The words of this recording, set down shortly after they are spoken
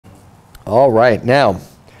All right. Now,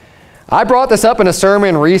 I brought this up in a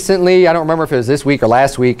sermon recently. I don't remember if it was this week or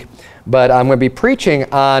last week, but I'm going to be preaching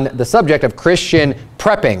on the subject of Christian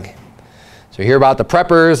prepping. So you hear about the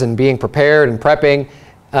preppers and being prepared and prepping.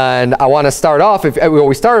 And I want to start off,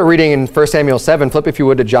 we started reading in 1 Samuel 7. Flip, if you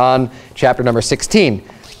would, to John chapter number 16.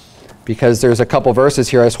 Because there's a couple verses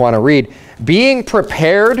here I just want to read. Being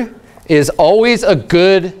prepared is always a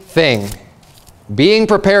good thing. Being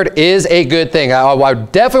prepared is a good thing. I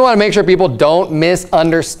definitely want to make sure people don't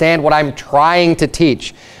misunderstand what I'm trying to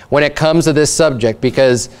teach when it comes to this subject,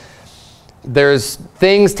 because there's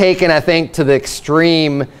things taken, I think, to the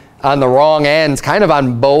extreme on the wrong ends, kind of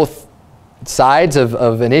on both sides of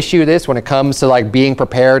an issue this when it comes to like being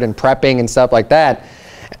prepared and prepping and stuff like that.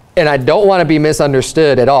 And I don't want to be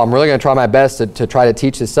misunderstood at all. I'm really going to try my best to try to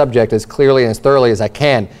teach this subject as clearly and as thoroughly as I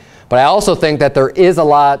can. But I also think that there is a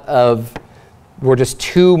lot of where just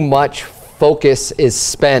too much focus is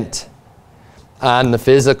spent on the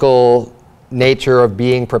physical nature of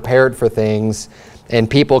being prepared for things, and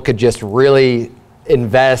people could just really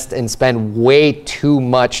invest and spend way too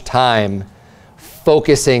much time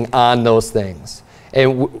focusing on those things.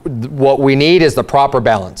 And what we need is the proper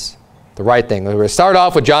balance, the right thing. We're going to start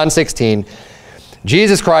off with John 16.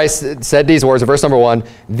 Jesus Christ said these words in verse number 1,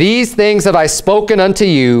 "These things have I spoken unto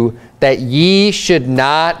you, that ye should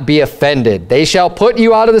not be offended. They shall put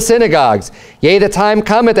you out of the synagogues. Yea, the time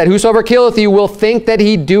cometh that whosoever killeth you will think that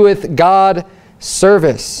he doeth God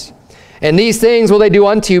service. And these things will they do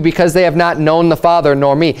unto you, because they have not known the Father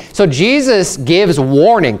nor me." So Jesus gives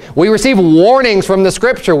warning. We receive warnings from the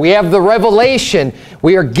Scripture. We have the revelation.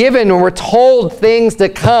 We are given and we're told things to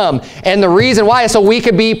come. And the reason why is so we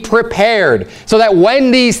could be prepared. So that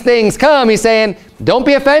when these things come, he's saying, don't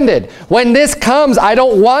be offended. When this comes, I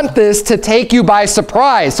don't want this to take you by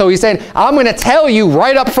surprise. So he's saying, I'm going to tell you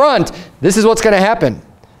right up front, this is what's going to happen.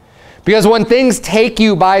 Because when things take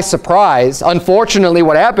you by surprise, unfortunately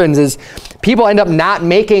what happens is people end up not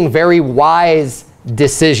making very wise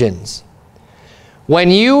decisions. When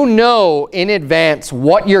you know in advance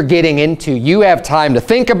what you're getting into, you have time to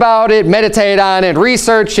think about it, meditate on it,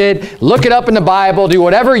 research it, look it up in the Bible, do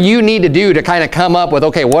whatever you need to do to kind of come up with,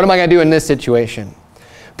 okay, what am I going to do in this situation?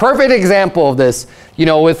 Perfect example of this, you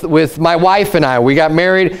know, with my wife and I. We got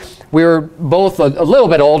married. We were both a little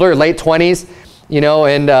bit older, late 20s. You know,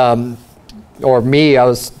 and, or me, I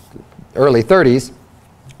was early 30s.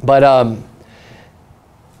 But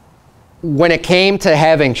when it came to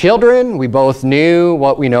having children, we both knew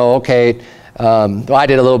what we know. Okay, well, I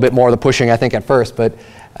did a little bit more of the pushing, I think, at first. But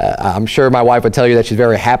I'm sure my wife would tell you that she's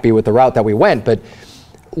very happy with the route that we went. But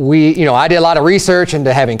I did a lot of research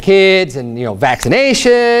into having kids and,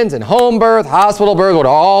 vaccinations and home birth, hospital birth,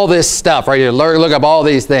 all this stuff, right? You look up all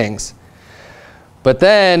these things. But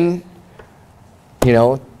then,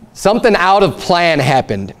 something out of plan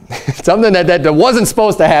happened. Something that wasn't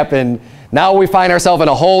supposed to happen. Now we find ourselves in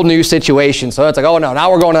a whole new situation. So it's like, oh no,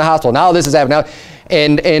 now we're going to the hospital. Now this is happening.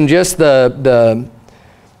 And just the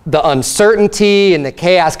uncertainty and the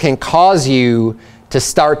chaos can cause you to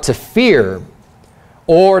start to fear,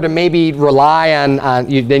 or to maybe rely on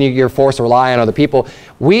you're forced to rely on other people.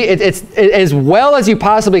 It's as well as you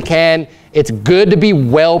possibly can. It's good to be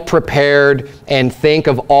well prepared and think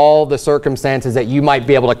of all the circumstances that you might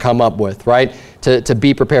be able to come up with, right? To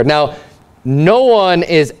be prepared. Now, no one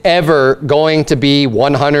is ever going to be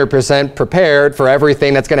 100% prepared for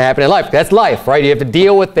everything that's going to happen in life. That's life, right? You have to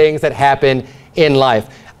deal with things that happen in life.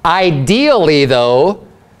 Ideally, though,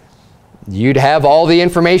 you'd have all the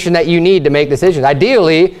information that you need to make decisions.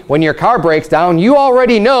 Ideally, when your car breaks down, you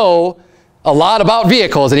already know a lot about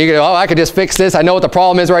vehicles, and you go, oh, I could just fix this. I know what the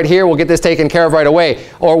problem is right here. We'll get this taken care of right away,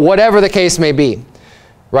 or whatever the case may be,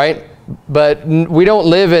 right? But we don't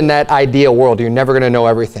live in that ideal world. You're never going to know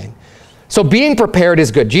everything. So being prepared is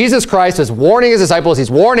good. Jesus Christ is warning his disciples. He's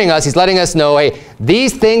warning us. He's letting us know, hey,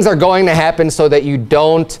 these things are going to happen so that you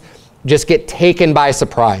don't just get taken by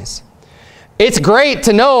surprise. It's great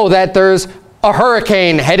to know that there's a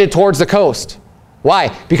hurricane headed towards the coast.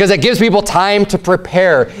 Why? Because it gives people time to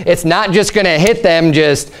prepare. It's not just going to hit them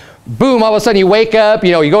just, boom, all of a sudden you wake up,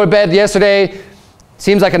 you go to bed yesterday,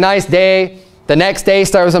 seems like a nice day. The next day,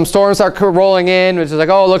 some storms start rolling in, which is like,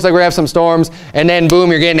 oh, it looks like we're going to have some storms. And then,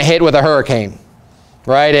 boom, you're getting hit with a hurricane,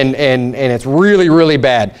 right? And it's really, really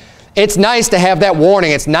bad. It's nice to have that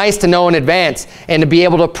warning. It's nice to know in advance and to be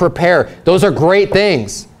able to prepare. Those are great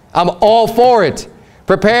things. I'm all for it.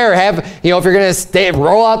 Prepare, if you're going to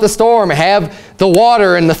roll out the storm, have the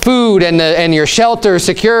water and the food and your shelter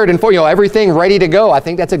secured and everything ready to go. I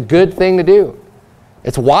think that's a good thing to do.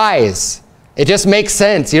 It's wise. It just makes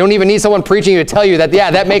sense. You don't even need someone preaching to tell you that,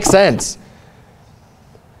 yeah, that makes sense.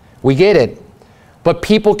 We get it. But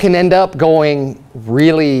people can end up going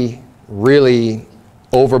really, really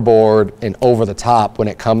overboard and over the top when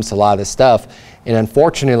it comes to a lot of this stuff. And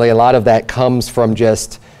unfortunately, a lot of that comes from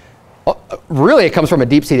just, really it comes from a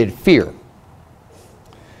deep-seated fear.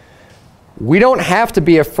 We don't have to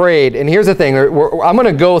be afraid. And here's the thing, I'm going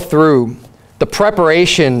to go through the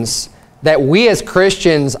preparations that we as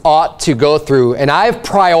Christians ought to go through. And I've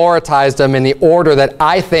prioritized them in the order that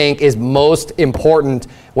I think is most important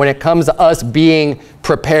when it comes to us being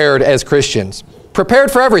prepared as Christians.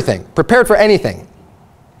 Prepared for everything. Prepared for anything.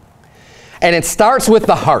 And it starts with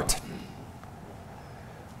the heart.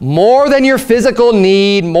 More than your physical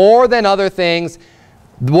need, more than other things,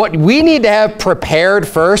 what we need to have prepared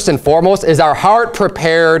first and foremost is our heart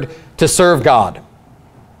prepared to serve God,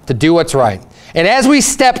 to do what's right. And as we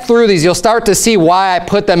step through these, you'll start to see why I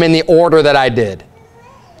put them in the order that I did.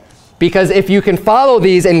 Because if you can follow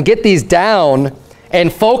these and get these down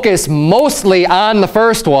and focus mostly on the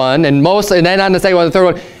first one and then on the second one and the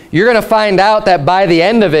third one, you're going to find out that by the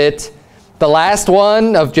end of it, the last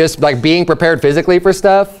one of just like being prepared physically for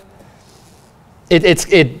stuff,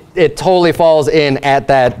 it totally falls in at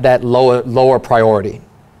that lower priority.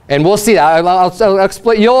 And we'll see. I'll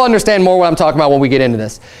explain. You'll understand more what I'm talking about when we get into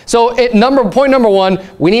this. So point number one,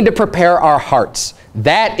 we need to prepare our hearts.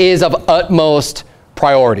 That is of utmost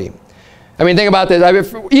priority. I mean, think about this. I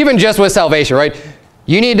mean, even just with salvation, right?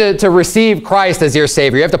 You need to receive Christ as your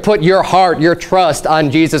Savior. You have to put your heart, your trust on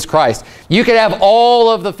Jesus Christ. You could have all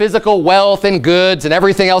of the physical wealth and goods and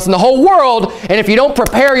everything else in the whole world, and if you don't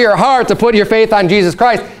prepare your heart to put your faith on Jesus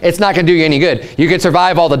Christ, it's not going to do you any good. You could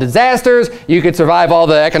survive all the disasters. You could survive all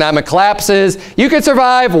the economic collapses. You could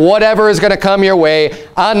survive whatever is going to come your way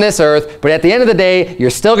on this earth, but at the end of the day, you're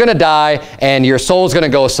still going to die, and your soul's going to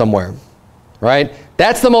go somewhere, right?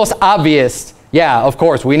 That's the most obvious. Yeah, of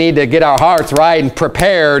course, we need to get our hearts right and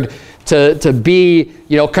prepared to be,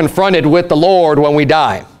 confronted with the Lord when we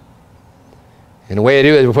die. And the way to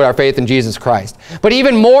do it is we put our faith in Jesus Christ. But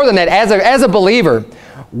even more than that, as a believer,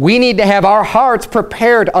 we need to have our hearts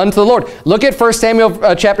prepared unto the Lord. Look at 1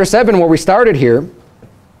 Samuel chapter 7 where we started here.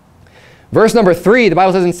 Verse number 3, the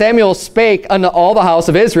Bible says, "And Samuel spake unto all the house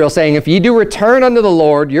of Israel, saying, If ye do return unto the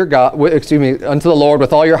Lord your God, unto the Lord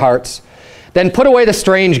with all your hearts, then put away the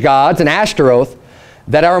strange gods and Ashtaroth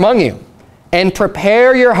that are among you, and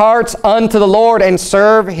prepare your hearts unto the Lord, and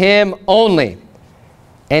serve him only.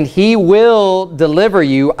 And he will deliver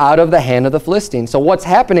you out of the hand of the Philistines." So what's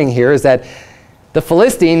happening here is that the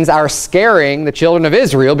Philistines are scaring the children of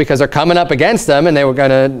Israel because they're coming up against them, and they were going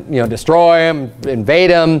to destroy them,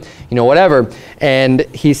 invade them, whatever. And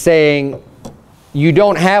he's saying, you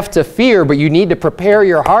don't have to fear, but you need to prepare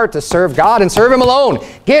your heart to serve God and serve him alone.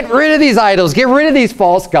 Get rid of these idols. Get rid of these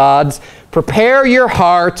false gods. Prepare your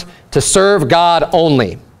heart to serve God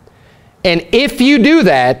only. And if you do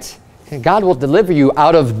that, God will deliver you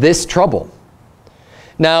out of this trouble.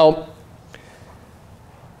 Now,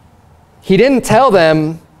 he didn't tell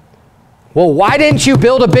them, well, why didn't you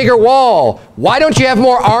build a bigger wall? Why don't you have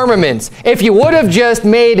more armaments? If you would have just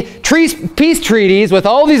made peace treaties with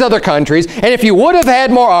all these other countries, and if you would have had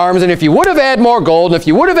more arms, and if you would have had more gold, and if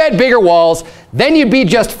you would have had bigger walls, then you'd be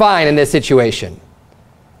just fine in this situation.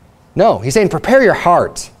 No, he's saying prepare your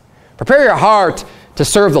heart. Prepare your heart to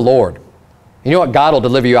serve the Lord. You know what? God will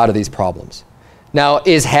deliver you out of these problems. Now,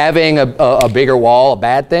 is having a bigger wall a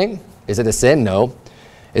bad thing? Is it a sin? No.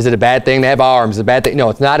 Is it a bad thing to have arms? Is it a bad thing? No,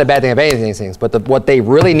 it's not a bad thing to have any of these things. But what they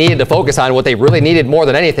really needed to focus on, what they really needed more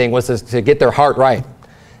than anything, was to get their heart right.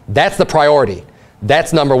 That's the priority.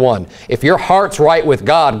 That's number one. If your heart's right with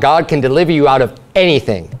God, God can deliver you out of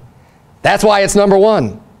anything. That's why it's number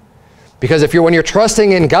one. Because when you're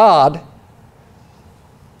trusting in God,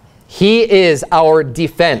 he is our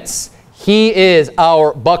defense. He is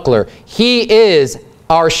our buckler. He is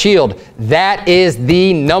our shield. That is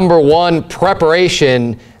the number one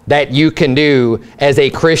preparation that you can do as a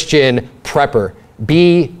Christian prepper.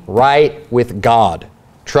 Be right with God.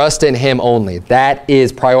 Trust in him only. That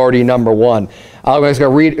is priority number one. I'm just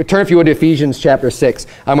going to turn if you would to Ephesians chapter 6.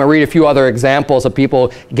 I'm going to read a few other examples of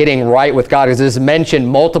people getting right with God, because this is mentioned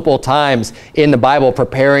multiple times in the Bible,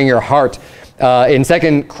 preparing your heart. In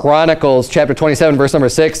 2 Chronicles chapter 27, verse number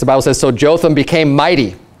 6, the Bible says, "So Jotham became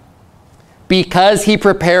mighty because he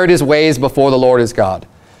prepared his ways before the Lord his God."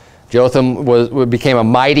 Jotham became a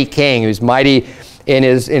mighty king. He was mighty in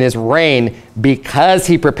his reign because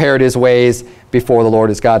he prepared his ways before the Lord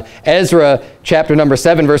his God. Ezra chapter number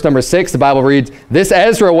 7, verse number 6, the Bible reads, "This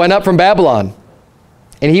Ezra went up from Babylon,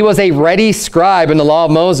 and he was a ready scribe in the law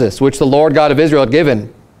of Moses, which the Lord God of Israel had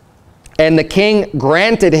given. And the king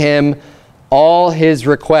granted him all his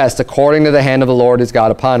requests according to the hand of the Lord his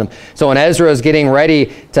God upon him. So when Ezra is getting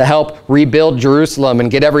ready to help rebuild Jerusalem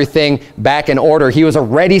and get everything back in order, he was a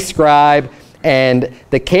ready scribe, and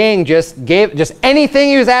the king just gave anything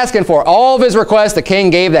he was asking for. All of his requests, the king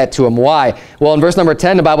gave that to him. Why? Well, in verse number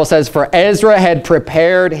 10, the Bible says, "For Ezra had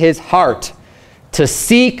prepared his heart to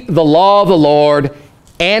seek the law of the Lord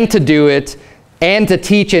and to do it, and to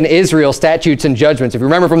teach in Israel statutes and judgments." If you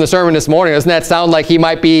remember from the sermon this morning, doesn't that sound like he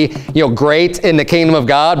might be, great in the kingdom of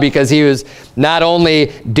God, because he was not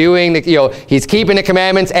only doing he's keeping the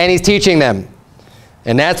commandments and he's teaching them.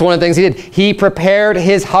 And that's one of the things he did. He prepared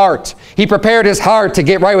his heart. He prepared his heart to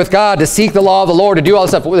get right with God, to seek the law of the Lord, to do all this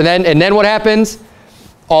stuff. And then what happens?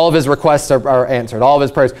 All of his requests are answered. All of his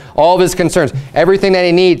prayers, all of his concerns, everything that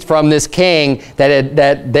he needs from this king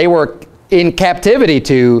that they were in captivity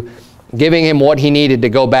to, giving him what he needed to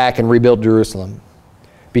go back and rebuild Jerusalem.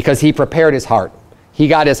 Because he prepared his heart. He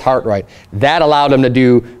got his heart right. That allowed him to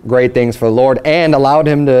do great things for the Lord and allowed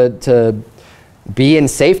him to be in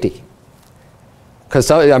safety. Because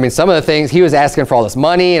some of the things, he was asking for all this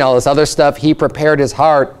money and all this other stuff. He prepared his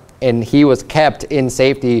heart, and he was kept in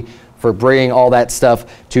safety for bringing all that stuff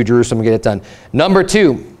to Jerusalem and get it done. Number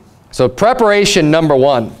 2, so preparation number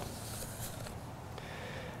 1.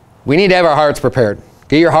 We need to have our hearts prepared.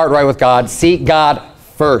 Get your heart right with God. Seek God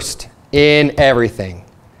first in everything.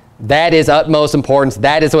 That is utmost importance.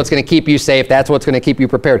 That is what's going to keep you safe. That's what's going to keep you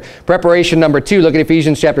prepared. Preparation number 2, look at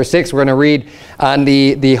Ephesians chapter 6. We're going to read on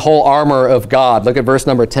the whole armor of God. Look at verse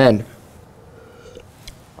number 10.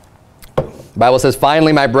 The Bible says,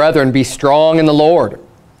 "Finally, my brethren, be strong in the Lord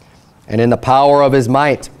and in the power of his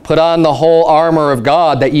might. Put on the whole armor of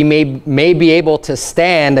God, that ye may be able to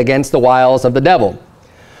stand against the wiles of the devil.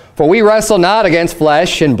 For we wrestle not against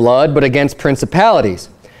flesh and blood, but against principalities,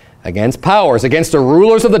 against powers, against the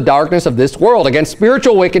rulers of the darkness of this world, against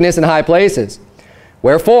spiritual wickedness in high places.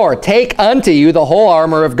 Wherefore, take unto you the whole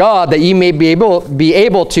armor of God, that ye may be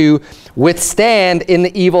able to withstand in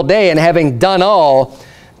the evil day, and having done all,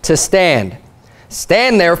 to stand.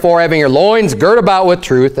 Stand therefore, having your loins girt about with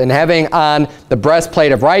truth, and having on the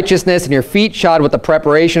breastplate of righteousness, and your feet shod with the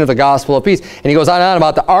preparation of the gospel of peace." And he goes on and on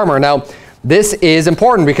about the armor. Now, this is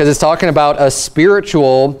important because it's talking about a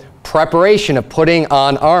spiritual preparation of putting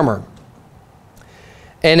on armor.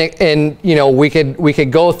 And we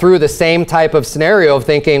could go through the same type of scenario of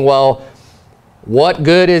thinking, well, what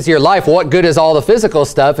good is your life? What good is all the physical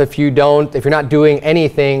stuff if you're not doing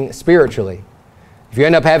anything spiritually? If you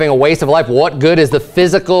end up having a waste of life, what good is the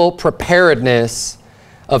physical preparedness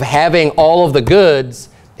of having all of the goods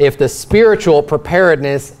if the spiritual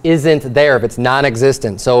preparedness isn't there, if it's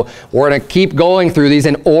non-existent? So we're going to keep going through these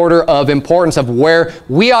in order of importance of where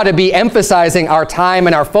we ought to be emphasizing our time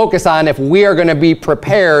and our focus on if we are going to be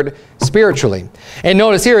prepared spiritually. And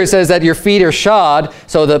notice here it says that your feet are shod.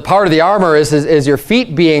 So the part of the armor is your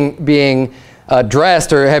feet being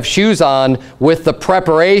dressed or have shoes on with the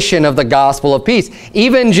preparation of the gospel of peace.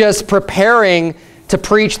 Even just preparing to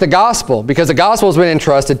preach the gospel, because the gospel has been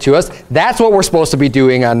entrusted to us. That's what we're supposed to be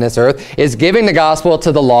doing on this earth, is giving the gospel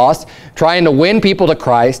to the lost, trying to win people to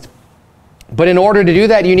Christ. But in order to do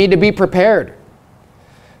that, you need to be prepared.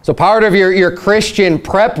 So part of your Christian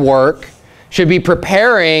prep work should be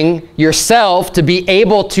preparing yourself to be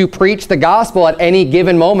able to preach the gospel at any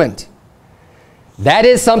given moment. That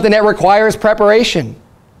is something that requires preparation.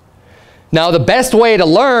 Now, the best way to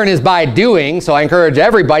learn is by doing, so I encourage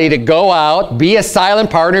everybody to go out, be a silent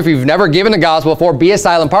partner. If you've never given the gospel before, be a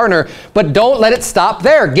silent partner, but don't let it stop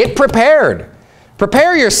there. Get prepared.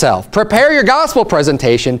 Prepare yourself. Prepare your gospel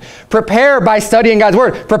presentation. Prepare by studying God's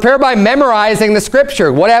Word. Prepare by memorizing the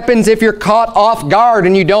Scripture. What happens if you're caught off guard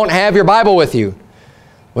and you don't have your Bible with you?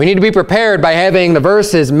 We need to be prepared by having the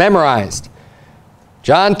verses memorized.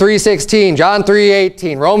 John 3:16, John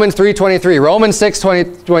 3:18, Romans 3:23, Romans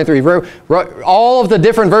 6:23, all of the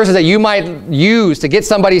different verses that you might use to get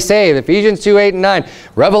somebody saved, Ephesians 2:8 and 9,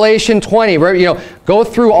 Revelation 20, go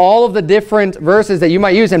through all of the different verses that you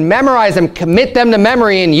might use and memorize them, commit them to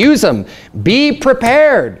memory and use them. Be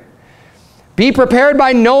prepared. Be prepared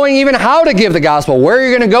by knowing even how to give the gospel, where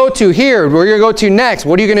you're going to go to here, where you're going to go to next,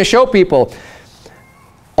 what are you going to show people.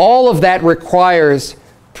 All of that requires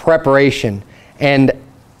preparation. And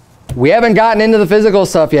we haven't gotten into the physical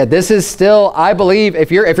stuff yet. This is still, I believe,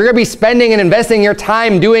 if you're going to be spending and investing your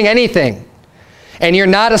time doing anything, and you're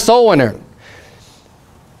not a soul winner,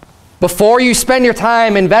 before you spend your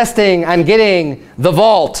time investing on getting the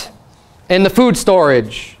vault and the food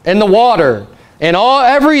storage and the water and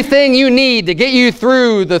everything you need to get you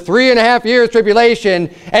through the 3.5 years tribulation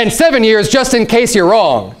and 7 years just in case you're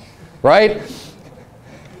wrong, right?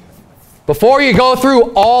 before you go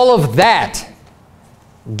through all of that,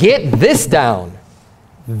 get this down.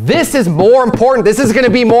 This is more important. This is going to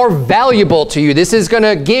be more valuable to you. This is going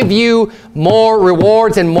to give you more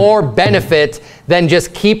rewards and more benefit than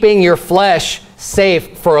just keeping your flesh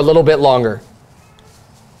safe for a little bit longer.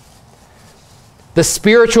 The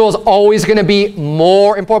spiritual is always going to be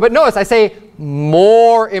more important. But notice I say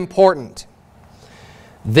more important.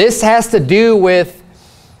 This has to do with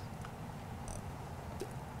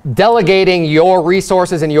delegating your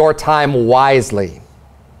resources and your time wisely.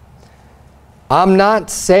 I'm not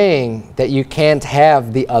saying that you can't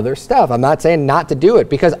have the other stuff. I'm not saying not to do it,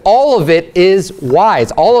 because all of it is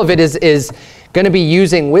wise. All of it is going to be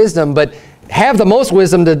using wisdom, but have the most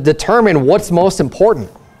wisdom to determine what's most important.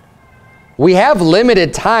 We have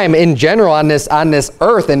limited time in general on this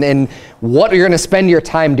earth, and what you're going to spend your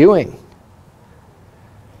time doing.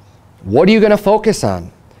 What are you going to focus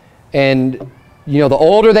on? And you know, the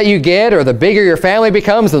older that you get or the bigger your family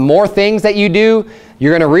becomes, the more things that you do,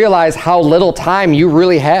 you're going to realize how little time you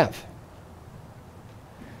really have.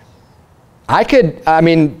 I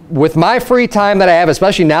mean, with my free time that I have,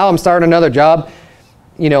 especially now I'm starting another job,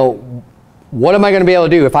 you know, what am I going to be able to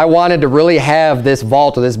do? If I wanted to really have this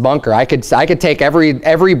vault or this bunker, I could take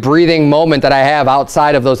every breathing moment that I have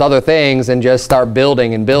outside of those other things and just start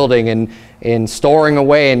building and building and storing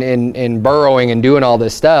away and burrowing and doing all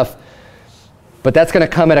this stuff. But that's going to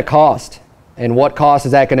come at a cost. And what cost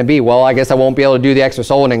is that going to be? Well, I guess I won't be able to do the extra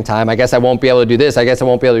soul winning time. I guess I won't be able to do this. I guess I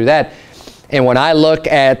won't be able to do that. And when I look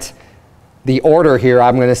at the order here,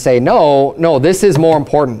 I'm going to say, no, this is more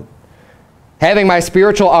important. Having my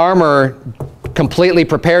spiritual armor completely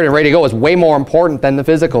prepared and ready to go is way more important than the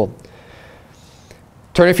physical.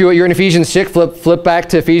 Turn, if you're in Ephesians 6, flip back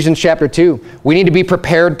to Ephesians chapter 2. We need to be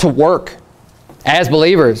prepared to work as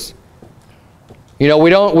believers. You know,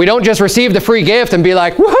 we don't just receive the free gift and be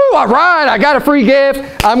like, woohoo, all right, I got a free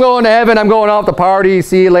gift. I'm going to heaven. I'm going off the party.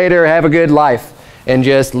 See you later. Have a good life. And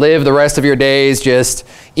just live the rest of your days. Just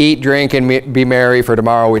eat, drink, and be merry, for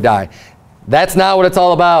tomorrow we die. That's not what it's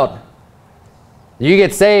all about. You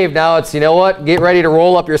get saved, now it's, you know what? Get ready to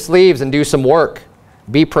roll up your sleeves and do some work.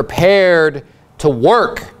 Be prepared to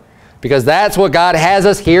work, because that's what God has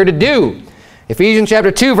us here to do. Ephesians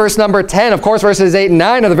chapter 2, verse number 10, of course, verses 8 and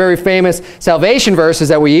 9 are the very famous salvation verses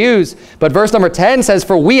that we use. But verse number 10 says,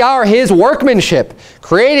 "For we are his workmanship,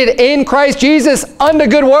 created in Christ Jesus unto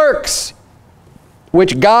good works,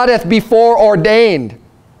 which God hath before ordained,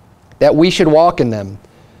 that we should walk in them."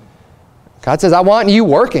 God says, I want you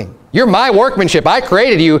working. You're my workmanship. I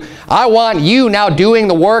created you. I want you now doing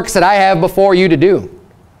the works that I have before you to do.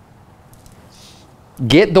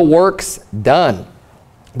 Get the works done.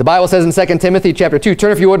 The Bible says in 2 Timothy chapter 2,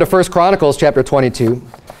 turn if you would to 1 Chronicles chapter 22.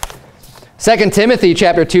 2 Timothy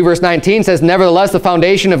chapter 2 verse 19 says, "Nevertheless the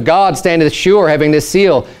foundation of God standeth sure, having this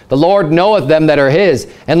seal, the Lord knoweth them that are his,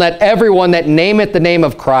 and let everyone that nameth the name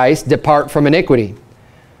of Christ depart from iniquity.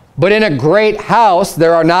 But in a great house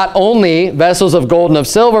there are not only vessels of gold and of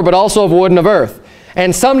silver, but also of wood and of earth,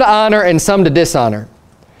 and some to honor and some to dishonor.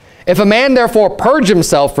 If a man therefore purge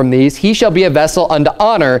himself from these, he shall be a vessel unto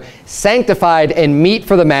honor, sanctified and meet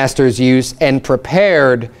for the master's use, and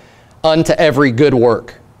prepared unto every good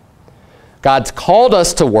work." God's called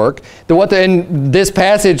us to work. And this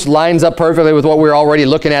passage lines up perfectly with what we're already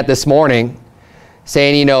looking at this morning,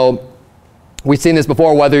 saying, you know, we've seen this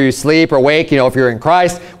before, whether you sleep or wake, you know, if you're in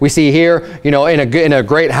Christ. We see here, you know, in a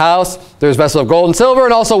great house, there's vessels of gold and silver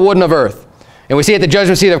and also wood and of earth. And we see at the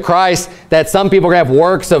judgment seat of Christ that some people are going to have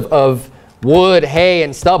works of wood, hay,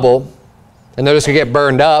 and stubble, and they're just going to get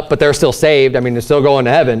burned up, but they're still saved. I mean, they're still going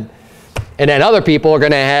to heaven. And then other people are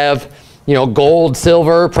going to have, you know, gold,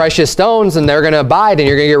 silver, precious stones, and they're going to abide, and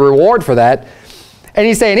you're going to get reward for that. And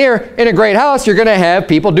he's saying here, in a great house, you're going to have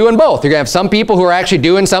people doing both. You're going to have some people who are actually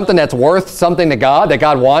doing something that's worth something to God, that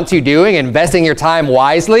God wants you doing, investing your time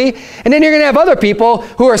wisely. And then you're going to have other people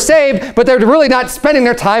who are saved, but they're really not spending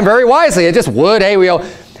their time very wisely. It's just wood, hey,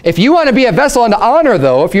 if you want to be a vessel unto honor,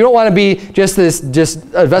 though, if you don't want to be just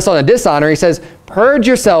a vessel unto dishonor, he says, purge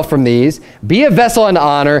yourself from these, be a vessel unto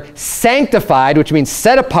honor, sanctified, which means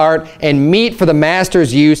set apart, and meet for the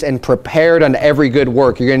master's use, and prepared unto every good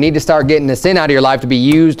work. You're going to need to start getting the sin out of your life to be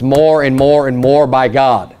used more and more and more by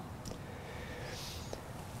God.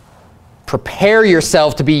 Prepare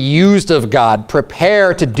yourself to be used of God.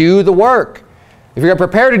 Prepare to do the work. If you're going to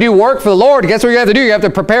prepare to do work for the Lord, guess what you have to do? You have to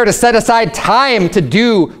prepare to set aside time to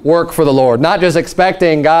do work for the Lord, not just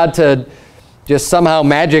expecting God to just somehow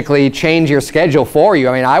magically change your schedule for you.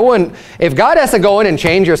 I mean, if God has to go in and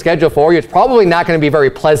change your schedule for you, it's probably not going to be very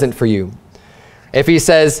pleasant for you. If he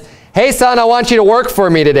says, hey son, I want you to work for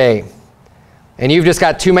me today. and you've just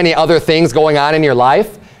got too many other things going on in your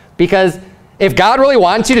life. Because if God really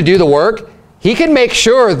wants you to do the work, he can make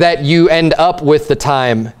sure that you end up with the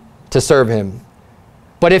time to serve him.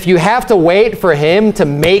 But if you have to wait for him to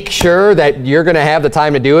make sure that you're going to have the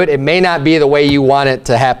time to do it, it may not be the way you want it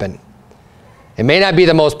to happen. It may not be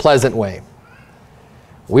the most pleasant way.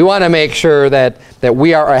 We want to make sure that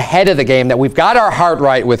we are ahead of the game, that we've got our heart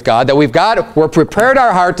right with God, that we're prepared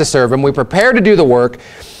our heart to serve him, we're prepared to do the work,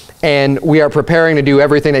 and we are preparing to do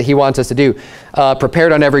everything that he wants us to do,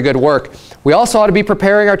 prepared on every good work. We also ought to be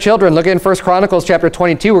preparing our children. Look in 1 Chronicles chapter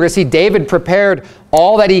 22. We're going to see David prepared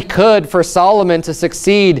all that he could for Solomon to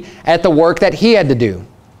succeed at the work that he had to do.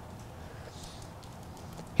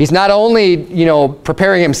 He's not only,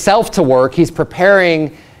 preparing himself to work, he's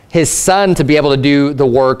preparing his son to be able to do the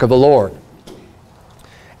work of the Lord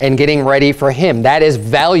and getting ready for him. That is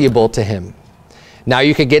valuable to him. Now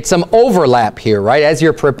you could get some overlap here, right? As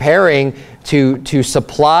you're preparing to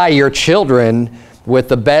supply your children with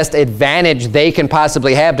the best advantage they can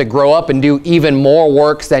possibly have to grow up and do even more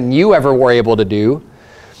works than you ever were able to do.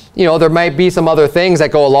 There might be some other things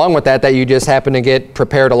that go along with that you just happen to get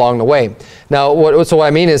prepared along the way. Now, what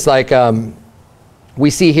I mean is like we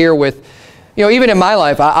see here with, even in my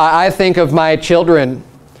life, I think of my children,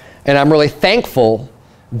 and I'm really thankful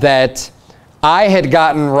that I had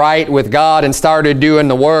gotten right with God and started doing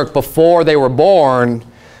the work before they were born,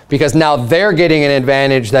 because now they're getting an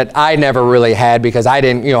advantage that I never really had because I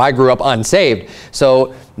didn't, I grew up unsaved.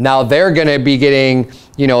 So now they're going to be getting,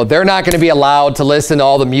 they're not going to be allowed to listen to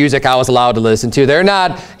all the music I was allowed to listen to. They're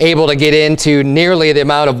not able to get into nearly the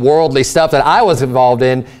amount of worldly stuff that I was involved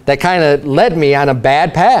in that kind of led me on a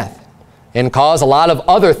bad path and caused a lot of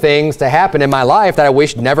other things to happen in my life that I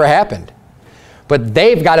wish never happened. But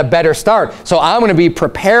they've got a better start. So I'm going to be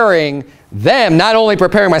preparing them, not only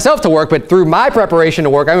preparing myself to work, but through my preparation to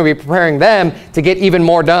work, I'm going to be preparing them to get even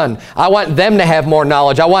more done. I want them to have more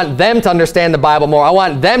knowledge. I want them to understand the Bible more. I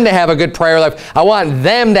want them to have a good prayer life. I want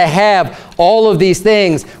them to have all of these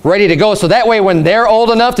things ready to go. So that way, when they're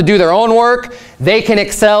old enough to do their own work, they can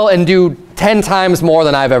excel and do 10 times more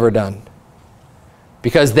than I've ever done.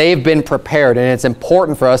 Because they've been prepared, and it's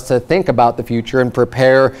important for us to think about the future and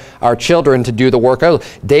prepare our children to do the work.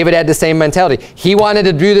 David had the same mentality. He wanted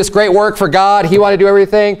to do this great work for God. He wanted to do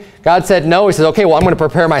everything. God said no. He says, okay, well, I'm going to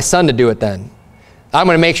prepare my son to do it then. I'm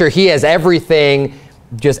going to make sure he has everything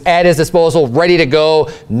just at his disposal, ready to go.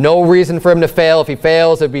 No reason for him to fail. If he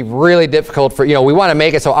fails, it'd be really difficult for, we want to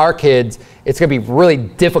make it so our kids, it's going to be really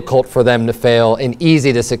difficult for them to fail and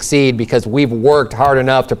easy to succeed because we've worked hard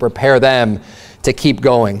enough to prepare them to keep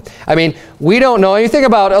going. I mean, we don't know. You think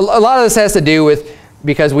about, a lot of this has to do with,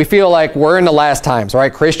 because we feel like we're in the last times,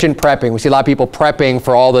 right? Christian prepping. We see a lot of people prepping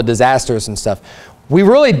for all the disasters and stuff. We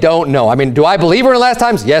really don't know. I mean, do I believe we're in the last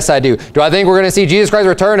times? Yes, I do. Do I think we're going to see Jesus Christ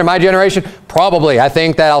return in my generation? Probably. I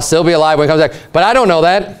think that I'll still be alive when he comes back. But I don't know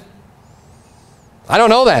that. I don't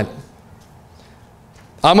know that.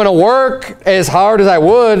 I'm going to work as hard as I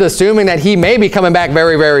would, assuming that he may be coming back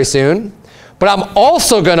very, very soon. But I'm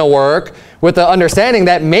also going to work with the understanding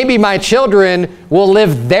that maybe my children will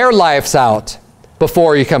live their lives out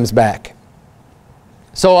before he comes back.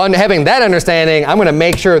 So on having that understanding, I'm going to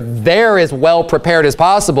make sure they're as well prepared as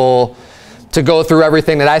possible to go through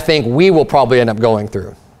everything that I think we will probably end up going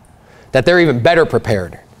through. That they're even better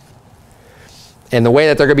prepared. And the way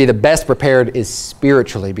that they're going to be the best prepared is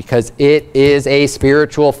spiritually, because it is a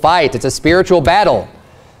spiritual fight. It's a spiritual battle.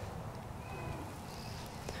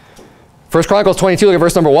 1 Chronicles 22, look at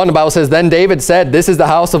verse number 1. The Bible says, Then David said, This is the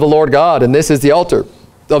house of the Lord God, and this is the altar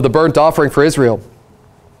of the burnt offering for Israel.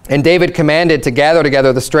 And David commanded to gather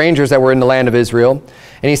together the strangers that were in the land of Israel.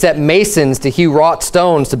 And he set masons to hew wrought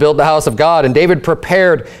stones to build the house of God. And David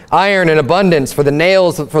prepared iron in abundance for the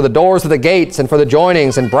nails, for the doors of the gates, and for the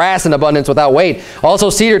joinings, and brass in abundance without weight. Also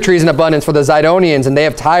cedar trees in abundance for the Zidonians. And they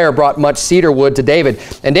of Tyre brought much cedar wood to David.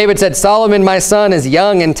 And David said, Solomon my son is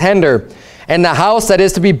young and tender, and the house that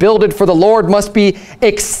is to be builded for the Lord must be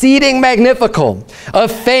exceeding magnificent,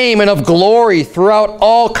 of fame and of glory throughout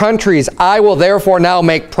all countries. I will therefore now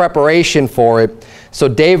make preparation for it. So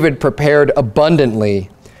David prepared abundantly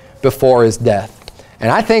before his death.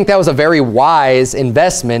 And I think that was a very wise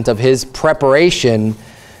investment of his preparation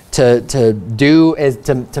to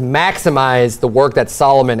maximize the work that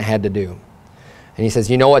Solomon had to do. And he says,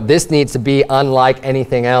 you know what? This needs to be unlike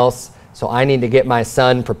anything else. So I need to get my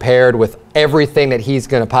son prepared with everything that he's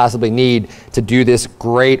going to possibly need to do this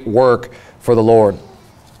great work for the Lord.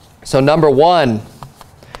 So number one,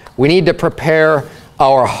 we need to prepare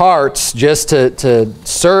our hearts just to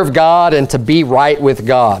serve God and to be right with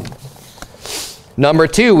God. Number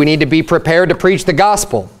two, we need to be prepared to preach the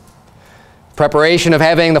gospel. Preparation of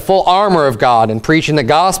having the full armor of God and preaching the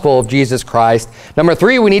gospel of Jesus Christ. Number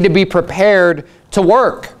 3, we need to be prepared to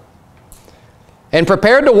work. And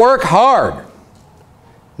prepared to work hard.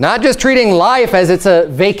 Not just treating life as it's a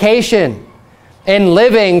vacation and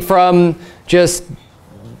living from just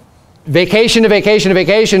vacation to vacation to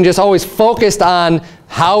vacation, just always focused on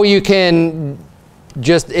how you can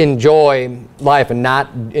just enjoy life and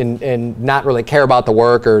not really care about the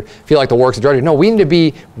work or feel like the work's a drudgery. No, we need to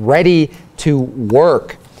be ready to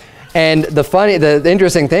work. And the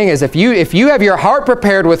interesting thing is if you have your heart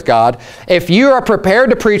prepared with God, if you are prepared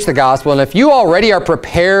to preach the gospel, and if you already are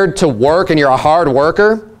prepared to work and you're a hard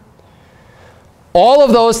worker, all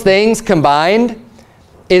of those things combined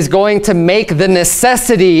is going to make the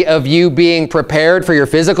necessity of you being prepared for your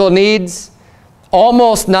physical needs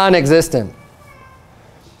almost non-existent.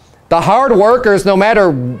 The hard workers, no matter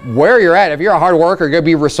where you're at, if you're a hard worker, you're going to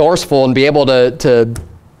be resourceful and be able to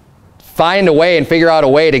find a way and figure out a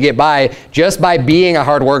way to get by just by being a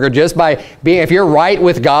hard worker, just by being, if you're right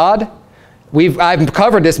with God. I've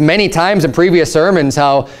covered this many times in previous sermons,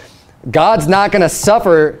 how God's not going to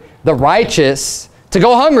suffer the righteous to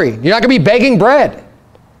go hungry. You're not going to be begging bread.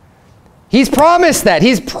 He's promised that.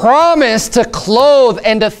 He's promised to clothe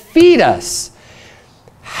and to feed us.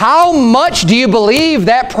 How much do you believe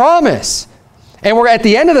that promise? And we're at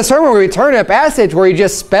the end of the sermon, we return to a passage where he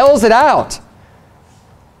just spells it out.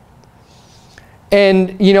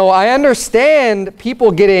 And, you know, I understand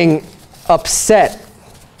people getting upset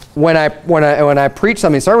when I preach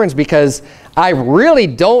some of these sermons, because I really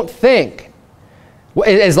don't think,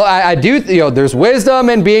 I do, you know, there's wisdom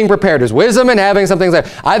in being prepared. There's wisdom in having some things.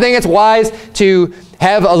 I think it's wise to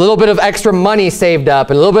have a little bit of extra money saved up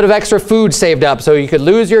and a little bit of extra food saved up so you could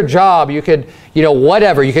lose your job. You could, you know,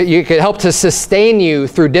 whatever. You could help to sustain you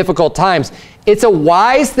through difficult times. It's a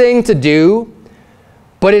wise thing to do,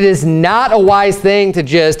 but it is not a wise thing to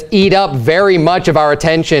just eat up very much of our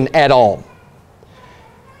attention at all.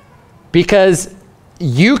 Because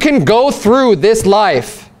you can go through this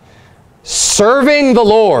life serving the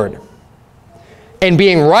Lord and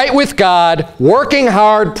being right with God, working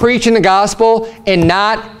hard, preaching the gospel, and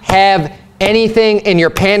not have anything in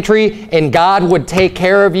your pantry, and God would take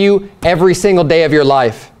care of you every single day of your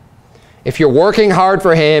life. If you're working hard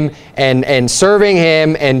for Him and serving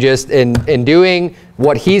Him and just in doing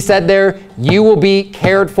what He said there, you will be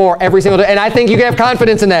cared for every single day. And I think you can have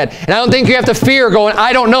confidence in that. And I don't think you have to fear going,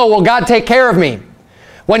 I don't know, will God take care of me?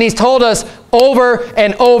 When He's told us over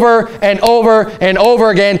and over and over and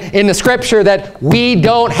over again in the Scripture that we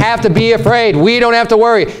don't have to be afraid. We don't have to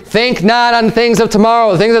worry. Think not on the things of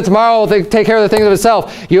tomorrow. The things of tomorrow will take care of the things of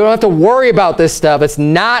itself. You don't have to worry about this stuff. It's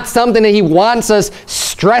not something that He wants us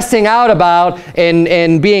stressing out about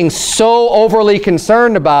and being so overly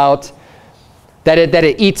concerned about that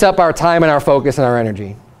it eats up our time and our focus and our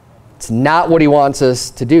energy. It's not what He wants us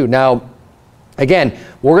to do. Now, again,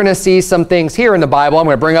 we're going to see some things here in the Bible. I'm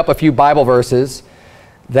going to bring up a few Bible verses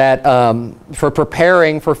that for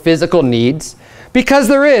preparing for physical needs, because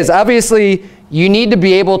there is. Obviously, you need to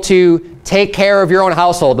be able to take care of your own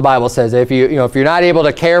household, the Bible says. If you're not able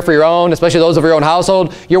to care for your own, especially those of your own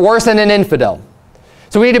household, you're worse than an infidel.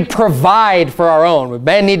 So we need to provide for our own.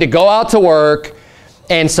 Men need to go out to work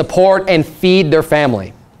and support and feed their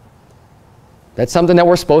family. That's something that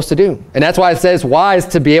we're supposed to do. And that's why it says wise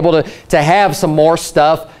to be able to have some more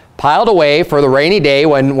stuff piled away for the rainy day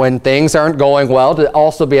when things aren't going well, to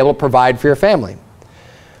also be able to provide for your family.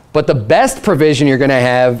 But the best provision you're going to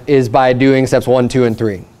have is by doing steps 1, 2, and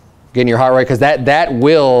 3. Getting your heart right, because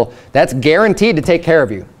that's guaranteed to take care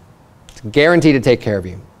of you. It's guaranteed to take care of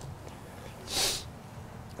you.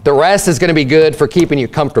 The rest is going to be good for keeping you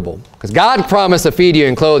comfortable. Because God promised to feed you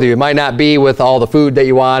and clothe you. It might not be with all the food that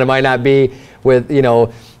you want. It might not be with, He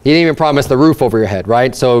didn't even promise the roof over your head,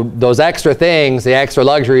 right? So those extra things, the extra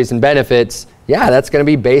luxuries and benefits, yeah, that's going to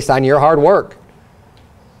be based on your hard work.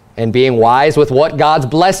 And being wise with what God's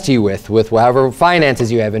blessed you with whatever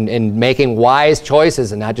finances you have, and making wise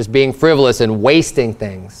choices and not just being frivolous and wasting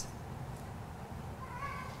things.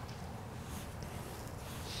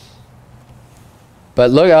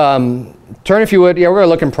 But look, turn if you would, we're going to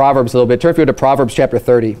look in Proverbs a little bit. Turn if you would to Proverbs chapter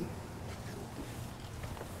 30.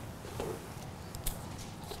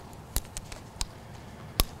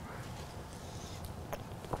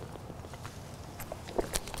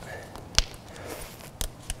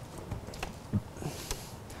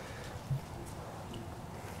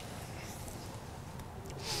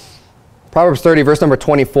 Proverbs 30, verse number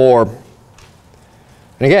 24. And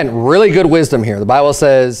again, really good wisdom here. The Bible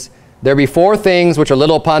says, there be 4 things which are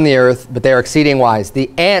little upon the earth, but they are exceeding wise. The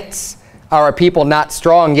ants are a people not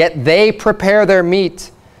strong, yet they prepare their meat,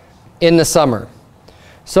 in the summer.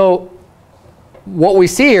 So what we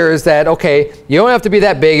see here is that, okay, you don't have to be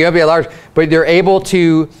that big, you don't have to be large, but they're able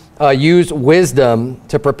to use wisdom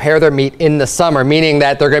to prepare their meat in the summer, meaning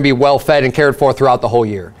that they're going to be well fed and cared for throughout the whole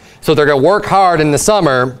year. So they're going to work hard in the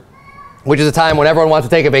summer, which is a time when everyone wants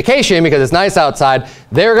to take a vacation because it's nice outside.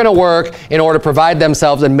 They're going to work in order to provide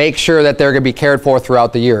themselves and make sure that they're going to be cared for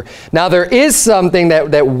throughout the year. Now, there is something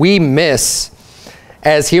that we miss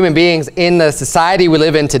as human beings in the society we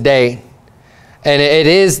live in today. And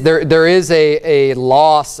there is a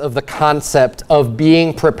loss of the concept of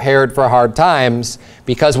being prepared for hard times,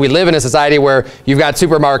 because we live in a society where you've got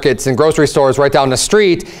supermarkets and grocery stores right down the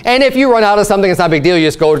street. And if you run out of something, it's not a big deal. You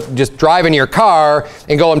just drive in your car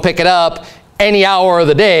and go and pick it up any hour of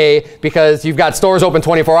the day, because you've got stores open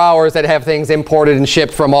 24 hours that have things imported and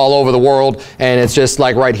shipped from all over the world. And it's just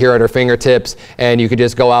like right here at our fingertips. And you could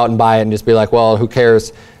just go out and buy it and just be like, well, who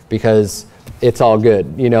cares? Because it's all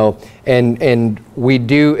good, you know. And we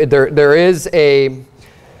do, there is a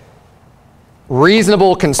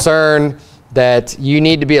reasonable concern that you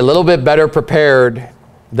need to be a little bit better prepared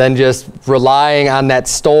than just relying on that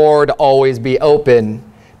store to always be open,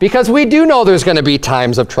 because we do know there's going to be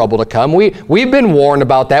times of trouble to come. We've been warned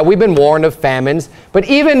about that. We've been warned of famines. But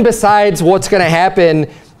even besides what's going to happen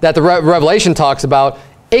that the Revelation talks about,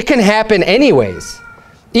 it can happen anyways.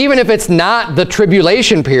 Even if it's not the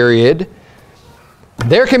tribulation period,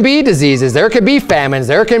 there can be diseases, there can be famines,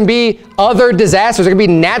 there can be other disasters, there can be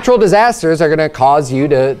natural disasters that are going to cause you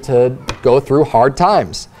to go through hard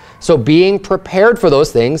times. So being prepared for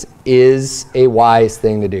those things is a wise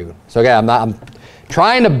thing to do. So again, I'm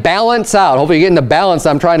trying to balance out, hopefully you're getting the balance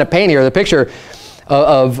I'm trying to paint here, the picture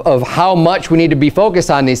of how much we need to be focused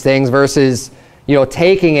on these things versus, you know,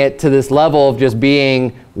 taking it to this level of just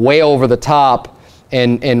being way over the top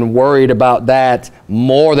and worried about that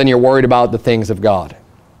more than you're worried about the things of God.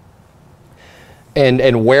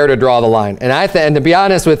 And where to draw the line. And to be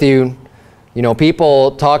honest with you, you know,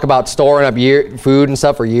 people talk about storing up food and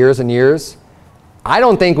stuff for years and years. I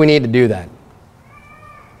don't think we need to do that.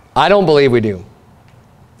 I don't believe we do.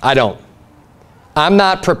 I don't. I'm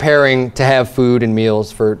not preparing to have food and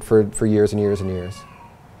meals for years and years and years.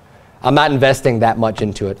 I'm not investing that much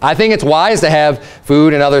into it. I think it's wise to have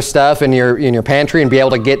food and other stuff in your pantry and be able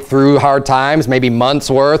to get through hard times, maybe months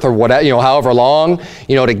worth or whatever, you know, however long,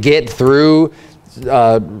 you know, to get through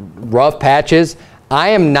rough patches. I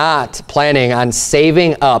am not planning on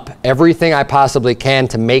saving up everything I possibly can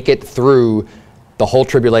to make it through the whole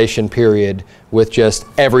tribulation period with just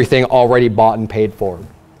everything already bought and paid for.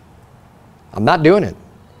 I'm not doing it.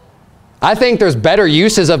 I think there's better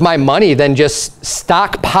uses of my money than just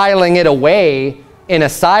stockpiling it away in a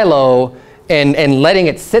silo and letting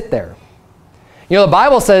it sit there. You know, the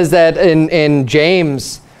Bible says that in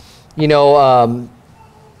James, you know,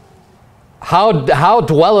 how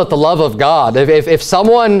dwelleth the love of God? If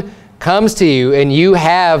someone comes to you and you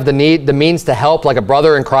have the means to help, like a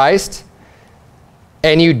brother in Christ,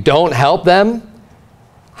 and you don't help them,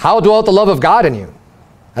 how dwelleth the love of God in you?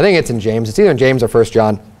 I think it's in James. It's either in James or 1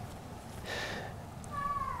 John.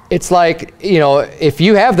 It's like, you know, if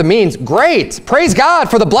you have the means, great. Praise God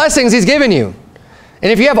for the blessings He's given you.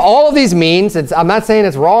 And if you have all of these means, I'm not saying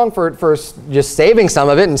it's wrong for just saving some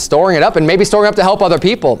of it and storing it up and maybe storing up to help other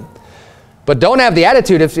people. But don't have the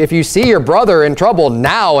attitude, if you see your brother in trouble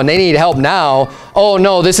now and they need help now, oh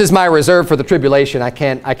no, this is my reserve for the tribulation. I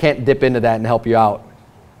can't dip into that and help you out.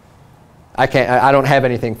 I don't have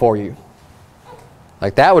anything for you.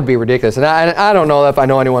 Like, that would be ridiculous. And I don't know if I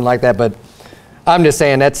know anyone like that, but I'm just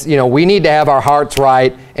saying that's, you know, we need to have our hearts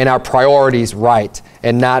right and our priorities right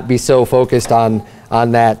and not be so focused on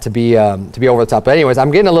that to be over the top. But anyways, I'm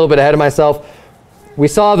getting a little bit ahead of myself. We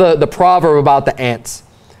saw the proverb about the ants.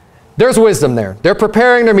 There's wisdom there. They're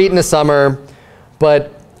preparing their meat in the summer,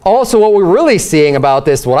 but also what we're really seeing about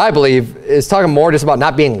this, what I believe, is talking more just about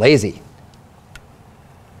not being lazy.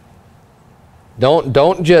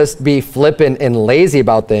 Don't just be flippant and lazy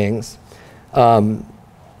about things.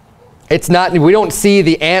 It's not, we don't see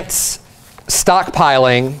the ants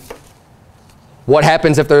stockpiling what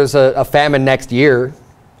happens if there's a famine next year.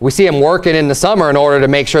 We see them working in the summer in order to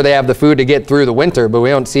make sure they have the food to get through the winter, but we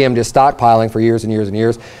don't see them just stockpiling for years and years and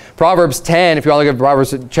years. Proverbs 10, if you want to look at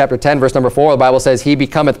Proverbs chapter 10, verse number 4, the Bible says, He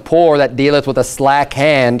becometh poor that dealeth with a slack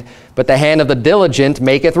hand, but the hand of the diligent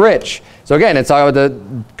maketh rich. So again, it's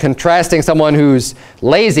contrasting someone who's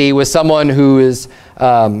lazy with someone who is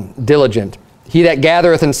diligent. He that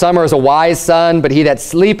gathereth in summer is a wise son, but he that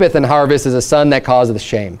sleepeth in harvest is a son that causeth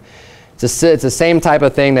shame. It's the same type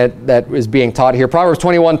of thing that is being taught here. Proverbs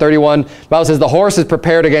 21:31, the Bible says, The horse is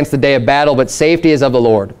prepared against the day of battle, but safety is of the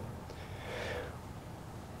Lord.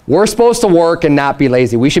 We're supposed to work and not be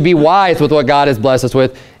lazy. We should be wise with what God has blessed us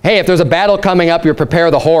with. Hey, if there's a battle coming up, you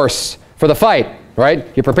prepare the horse for the fight, right?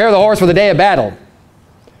 You prepare the horse for the day of battle.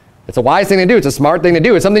 It's a wise thing to do. It's a smart thing to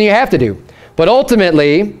do. It's something you have to do. But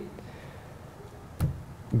ultimately,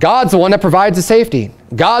 God's the one that provides the safety.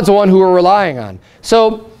 God's the one who we're relying on.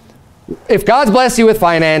 So if God's blessed you with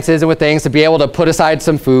finances and with things to be able to put aside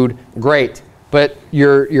some food, great. But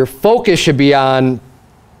your focus should be on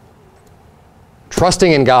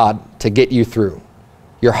trusting in God to get you through.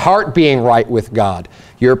 Your heart being right with God.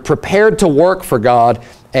 You're prepared to work for God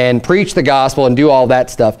and preach the gospel and do all that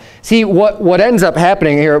stuff. See, what ends up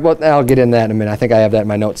happening here, well, I'll get into that in a minute. I think I have that in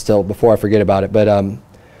my notes still before I forget about it. But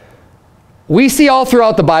we see all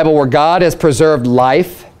throughout the Bible where God has preserved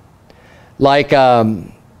life, like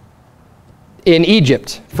in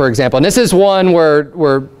Egypt, for example. And this is one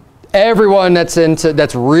where everyone that's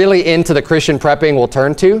really into the Christian prepping will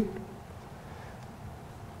turn to.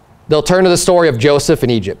 They'll turn to the story of Joseph in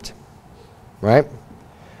Egypt, right?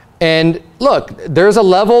 And look, there's a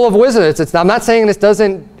level of wisdom. I'm not saying this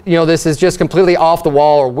doesn't, this is just completely off the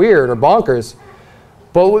wall or weird or bonkers.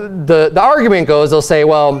 But the argument goes, they'll say,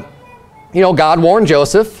 well, God warned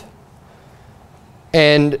Joseph,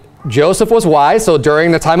 and Joseph was wise, so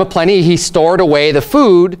during the time of plenty, he stored away the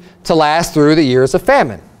food to last through the years of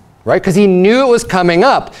famine, right? Because he knew it was coming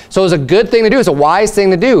up. So it was a good thing to do. It's a wise thing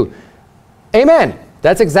to do. Amen.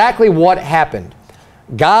 That's exactly what happened.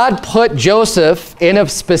 God put Joseph in a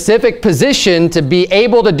specific position to be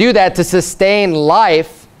able to do that, to sustain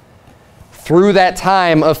life through that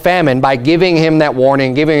time of famine by giving him that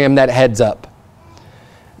warning, giving him that heads up.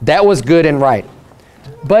 That was good and right.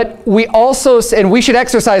 But we also, and we should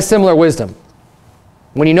exercise similar wisdom.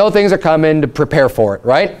 When you know things are coming, to prepare for it,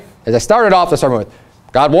 right? As I started off the sermon with,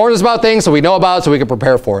 God warns us about things so we know about it so we can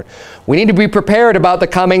prepare for it. We need to be prepared about the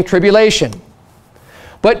coming tribulation.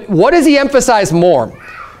 But what does he emphasize more?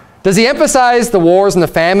 Does he emphasize the wars and the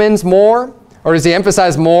famines more? Or does he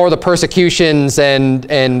emphasize more the persecutions and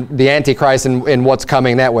the Antichrist and what's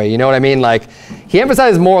coming that way? You know what I mean? Like, he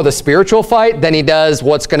emphasizes more the spiritual fight than he does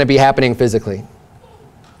what's going to be happening physically.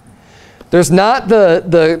 There's not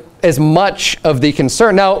as much of the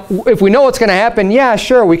concern. Now, if we know what's going to happen, yeah,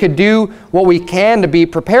 sure, we could do what we can to be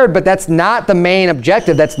prepared, but that's not the main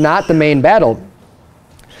objective. That's not the main battle.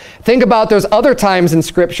 Think about there's other times in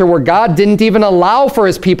Scripture where God didn't even allow for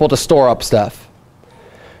his people to store up stuff.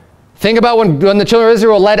 Think about when the children of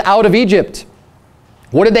Israel were led out of Egypt.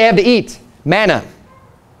 What did they have to eat? Manna.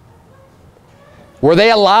 Were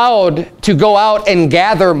they allowed to go out and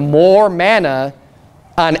gather more manna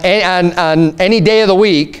on any day of the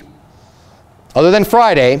week, other than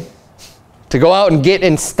Friday, to go out and get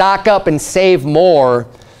and stock up and save more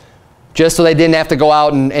just so they didn't have to go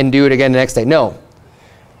out and do it again the next day? No.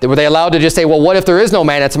 Were they allowed to just say, well, what if there is no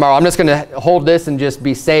manna tomorrow? I'm just going to hold this and just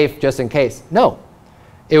be safe just in case. No.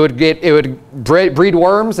 It would breed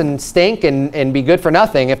worms and stink and be good for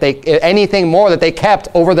nothing if anything more that they kept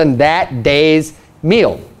over than that day's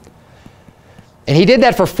meal. And he did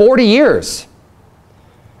that for 40 years.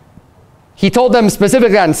 He told them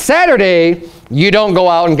specifically on Saturday, you don't go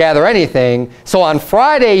out and gather anything. So on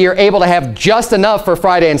Friday, you're able to have just enough for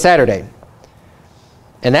Friday and Saturday.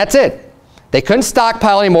 And that's it. They couldn't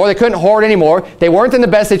stockpile anymore. They couldn't hoard anymore. They weren't in the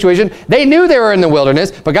best situation. They knew they were in the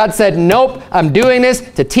wilderness, but God said, nope, I'm doing this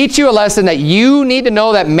to teach you a lesson that you need to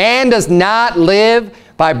know that man does not live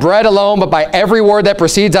by bread alone, but by every word that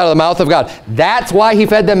proceeds out of the mouth of God. That's why he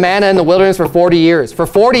fed them manna in the wilderness for 40 years. For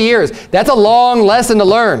 40 years. That's a long lesson to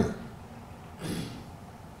learn.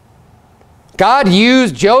 God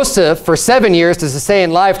used Joseph for 7 years to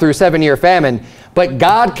sustain life through a 7-year famine, but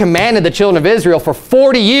God commanded the children of Israel for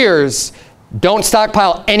 40 years, don't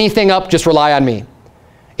stockpile anything up, just rely on me.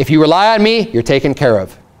 If you rely on me, you're taken care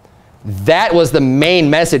of. That was the main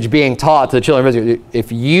message being taught to the children of Israel.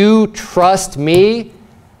 If you trust me,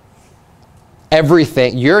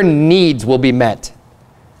 everything, your needs will be met.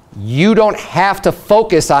 You don't have to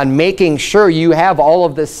focus on making sure you have all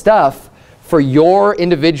of this stuff for your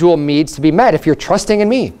individual needs to be met if you're trusting in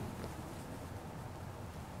me.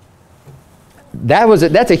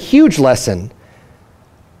 That's a huge lesson.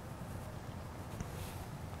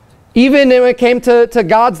 Even when it came to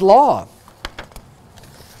God's law.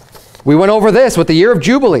 We went over this with the year of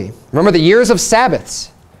Jubilee. Remember the years of Sabbaths.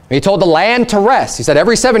 He told the land to rest. He said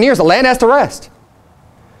every 7 years the land has to rest.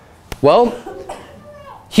 Well,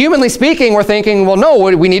 humanly speaking, we're thinking, well, no,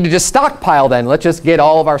 we need to just stockpile then. Let's just get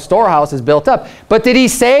all of our storehouses built up. But did he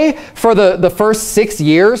say for the first 6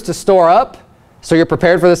 years to store up so you're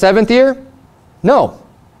prepared for the 7th year? No.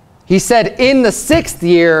 He said in the 6th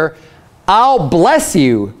year, I'll bless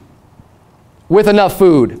you with enough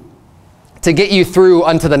food to get you through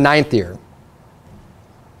unto the 9th year.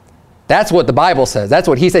 That's what the Bible says. That's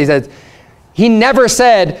what he says. He says, he never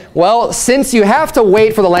said, well, since you have to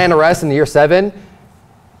wait for the land to rest in the year 7,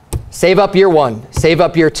 save up year 1, save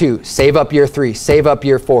up year 2, save up year 3, save up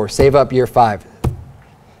year 4, save up year 5,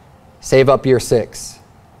 save up year 6,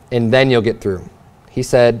 and then you'll get through. He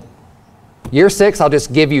said, year 6, I'll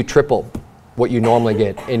just give you triple what you normally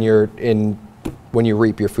get when you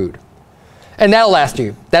reap your food. And that'll last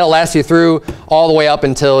you. That'll last you through all the way up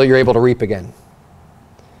until you're able to reap again.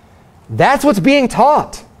 That's what's being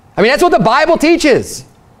taught. I mean, that's what the Bible teaches.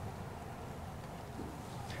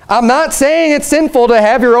 I'm not saying it's sinful to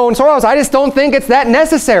have your own storehouse. I just don't think it's that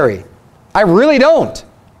necessary. I really don't.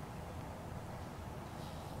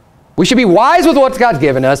 We should be wise with what God's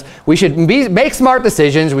given us. We should make smart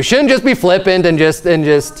decisions. We shouldn't just be flippant and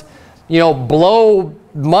just blow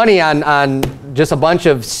money on just a bunch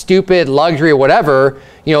of stupid luxury or whatever.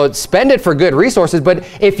 Spend it for good resources. But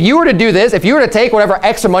if you were to do this, if you were to take whatever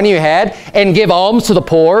extra money you had and give alms to the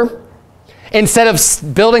poor, instead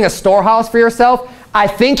of building a storehouse for yourself, I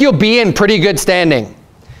think you'll be in pretty good standing,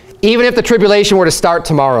 even if the tribulation were to start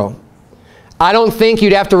tomorrow. I don't think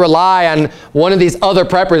you'd have to rely on one of these other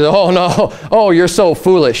preppers. Oh, no. Oh, you're so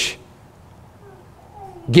foolish.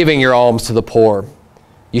 Giving your alms to the poor.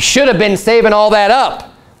 You should have been saving all that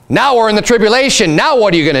up. Now we're in the tribulation. Now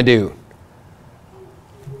what are you going to do?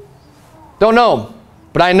 Don't know.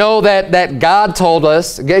 But I know that God told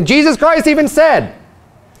us, Jesus Christ even said,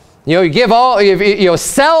 you give all,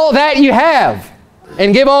 sell that you have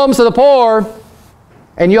and give alms to the poor,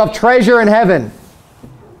 and you have treasure in heaven.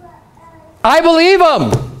 I believe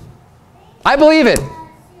him. I believe it.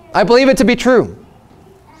 I believe it to be true.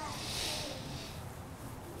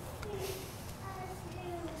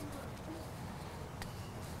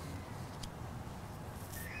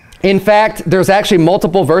 In fact, there's actually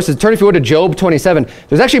multiple verses. Turn, if you would, to Job 27.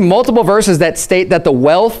 There's actually multiple verses that state that the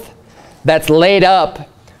wealth that's laid up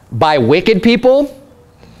by wicked people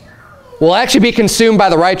will actually be consumed by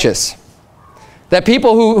the righteous. That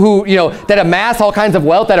people who that amass all kinds of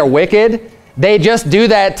wealth that are wicked, they just do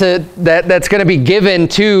that that's going to be given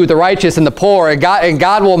to the righteous and the poor, and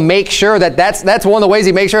God will make sure that's one of the ways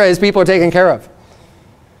he makes sure his people are taken care of.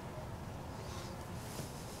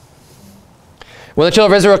 When the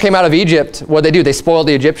children of Israel came out of Egypt, what did they do? They spoiled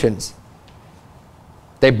the Egyptians.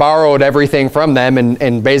 They borrowed everything from them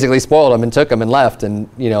and basically spoiled them and took them and left. And,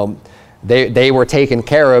 they were taken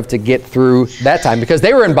care of to get through that time because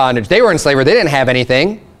they were in bondage. They were in slavery. They didn't have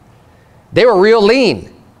anything. They were real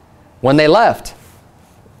lean when they left.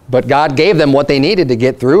 But God gave them what they needed to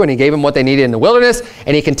get through, and he gave them what they needed in the wilderness,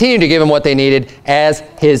 and he continued to give them what they needed as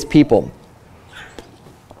his people.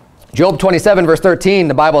 Job 27, verse 13,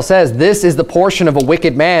 the Bible says, "This is the portion of a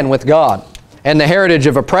wicked man with God, and the heritage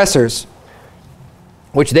of oppressors,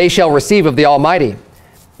 which they shall receive of the Almighty.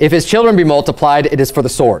 If his children be multiplied, it is for the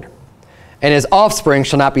sword, and his offspring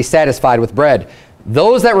shall not be satisfied with bread.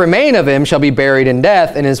 Those that remain of him shall be buried in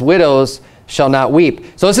death, and his widows shall not weep."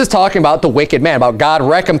 So this is talking about the wicked man, about God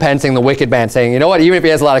recompensing the wicked man, saying, you know what, even if he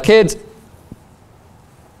has a lot of kids,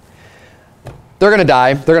 they're going to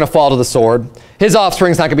die. They're going to fall to the sword. His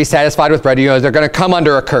offspring's not going to be satisfied with bread. They're going to come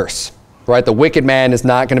under a curse, right? The wicked man is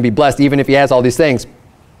not going to be blessed, even if he has all these things.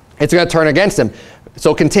 It's going to turn against him.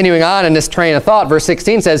 So continuing on in this train of thought, verse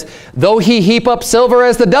 16 says, "Though he heap up silver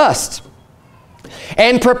as the dust,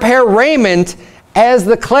 and prepare raiment as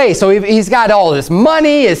the clay." So he's got all this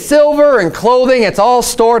money, his silver and clothing. It's all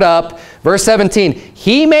stored up. Verse 17,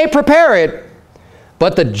 "He may prepare it,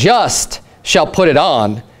 but the just shall put it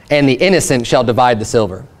on, and the innocent shall divide the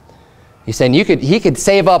silver." He's saying he could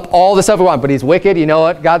save up all the stuff we want, but he's wicked. You know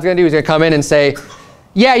what God's going to do? He's going to come in and say,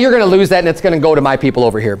 yeah, you're going to lose that, and it's going to go to my people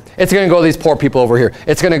over here. It's going to go to these poor people over here.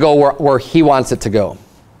 It's going to go where he wants it to go.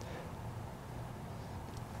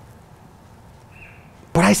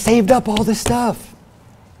 But I saved up all this stuff.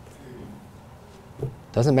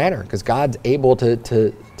 Doesn't matter, because God's able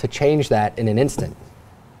to change that in an instant.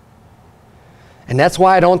 And that's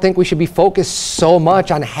why I don't think we should be focused so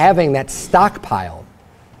much on having that stockpile.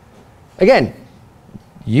 Again,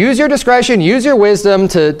 use your discretion, use your wisdom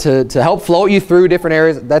to help float you through different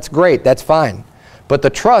areas. That's great, that's fine. But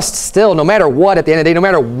the trust still, no matter what, at the end of the day, no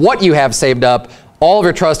matter what you have saved up, all of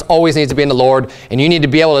your trust always needs to be in the Lord, and you need to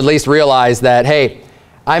be able to at least realize that, hey,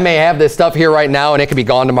 I may have this stuff here right now and it could be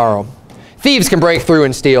gone tomorrow. Thieves can break through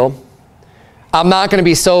and steal. I'm not going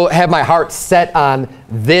to have my heart set on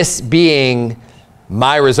this being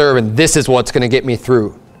my reserve and this is what's going to get me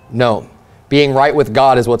through. No. Being right with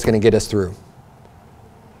God is what's going to get us through.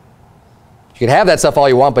 You can have that stuff all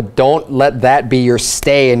you want, but don't let that be your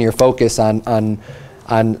stay and your focus on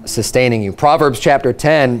sustaining you. Proverbs chapter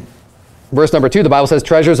 10, verse number 2, the Bible says,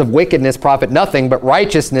 treasures of wickedness profit nothing, but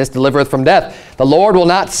righteousness delivereth from death. The Lord will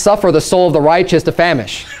not suffer the soul of the righteous to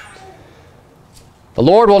famish. The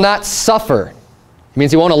Lord will not suffer. It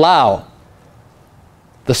means he won't allow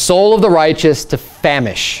the soul of the righteous to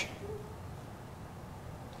famish.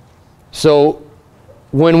 So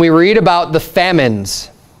when we read about the famines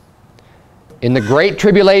in the Great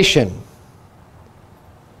Tribulation,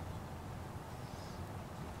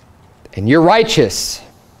 and you're righteous,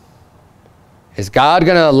 is God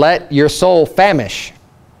going to let your soul famish?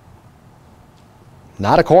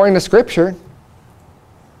 Not according to Scripture.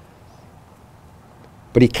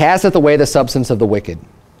 But he casteth away the substance of the wicked.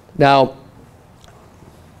 Now,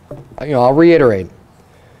 I'll reiterate.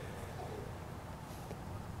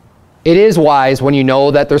 It is wise when you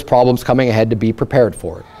know that there's problems coming ahead to be prepared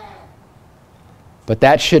for it. But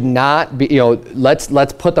that should not be,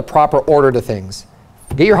 let's put the proper order to things.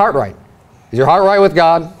 Get your heart right. Is your heart right with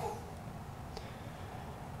God?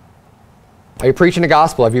 Are you preaching the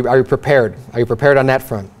gospel? Are you prepared? Are you prepared on that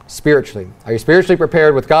front? Spiritually. Are you spiritually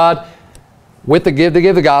prepared with God? With to give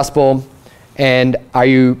the gospel, and are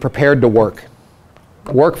you prepared to work?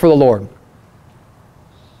 Work for the Lord.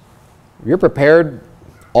 If you're prepared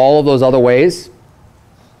all of those other ways,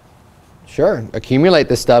 sure, accumulate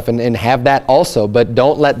this stuff and have that also, but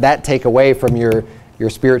don't let that take away from your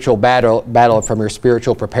spiritual battle, from your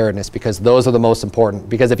spiritual preparedness, because those are the most important.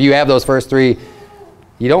 Because if you have those first three,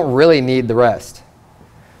 you don't really need the rest.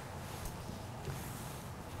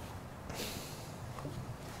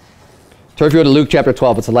 Turn if you go to Luke chapter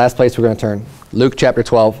 12. It's the last place we're going to turn. Luke chapter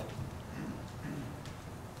 12.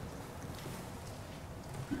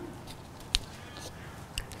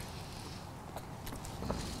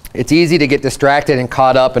 It's easy to get distracted and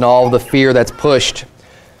caught up in all the fear that's pushed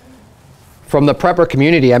from the prepper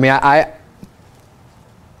community. I mean,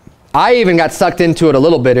 I even got sucked into it a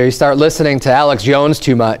little bit. Or you start listening to Alex Jones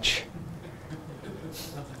too much.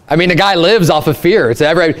 I mean, the guy lives off of fear. It's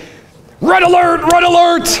every red alert, red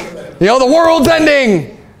alert. The world's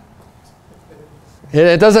ending.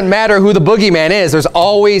 It doesn't matter who the boogeyman is. There's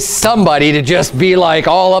always somebody to just be like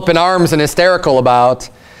all up in arms and hysterical about.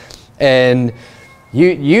 And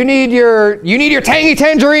you need your tangy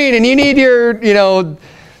tangerine, and you need your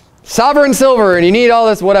sovereign silver, and you need all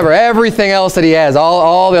this whatever, everything else that he has,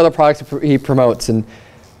 all the other products he promotes. And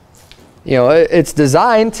it's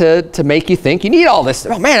designed to make you think you need all this.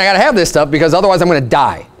 Oh man, I got to have this stuff because otherwise I'm going to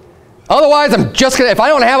die. Otherwise, I'm just going to, if I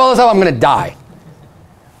don't have all this stuff, I'm going to die.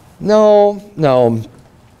 No.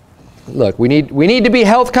 Look, we need to be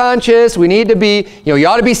health conscious. We need to be, you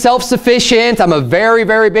ought to be self-sufficient. I'm a very,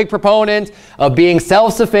 very big proponent of being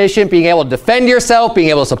self-sufficient, being able to defend yourself, being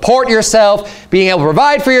able to support yourself, being able to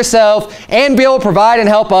provide for yourself, and be able to provide and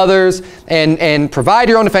help others, and provide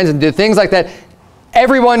your own defense and do things like that.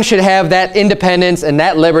 Everyone should have that independence and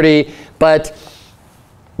that liberty, but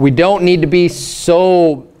we don't need to be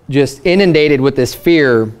so just inundated with this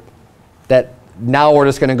fear that now we're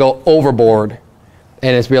just going to go overboard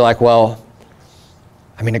and it's be like, well,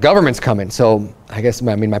 I mean, the government's coming, so I guess,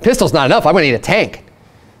 my pistol's not enough. I'm going to need a tank.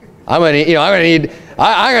 I'm going to need,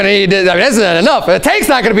 this isn't enough. The tank's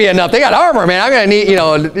not going to be enough. They got armor, man. I'm going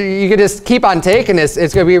to need, you can just keep on taking this.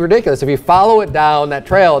 It's going to be ridiculous. If you follow it down that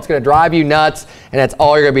trail, it's going to drive you nuts, and that's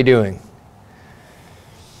all you're going to be doing.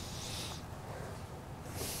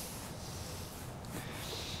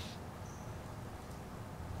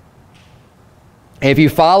 And if you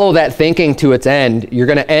follow that thinking to its end, you're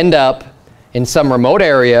going to end up in some remote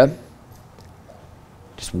area,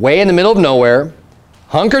 just way in the middle of nowhere,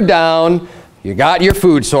 hunkered down. You got your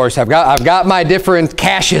food source. I've got my different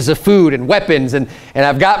caches of food and weapons, and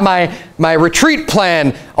I've got my retreat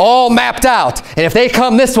plan all mapped out. And if they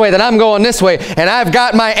come this way, then I'm going this way. And I've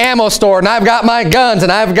got my ammo store, and I've got my guns,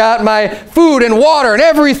 and I've got my food and water and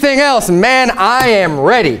everything else. And man, I am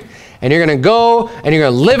ready. And you're going to go, and you're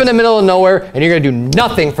going to live in the middle of nowhere, and you're going to do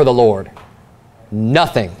nothing for the Lord.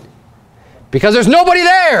 Nothing. Because there's nobody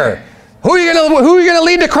there. Who are you going to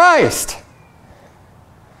lead to Christ?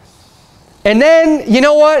 And then, you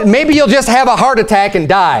know what? Maybe you'll just have a heart attack and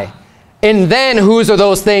die. And then whose are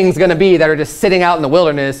those things going to be that are just sitting out in the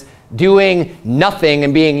wilderness doing nothing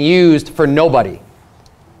and being used for nobody?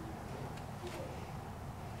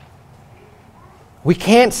 We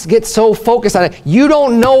can't get so focused on it. You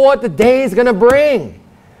don't know what the day is going to bring.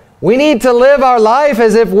 We need to live our life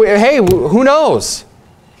as if, hey, who knows?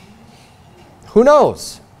 Who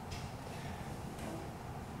knows?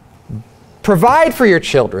 Provide for your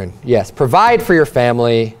children. Yes, provide for your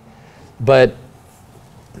family. But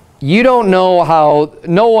you don't know how,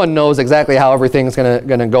 no one knows exactly how everything's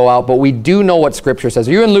gonna go out, but we do know what Scripture says.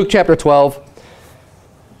 Are you in Luke chapter 12?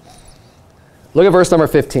 Look at verse number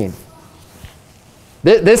 15.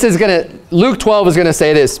 Luke 12 is gonna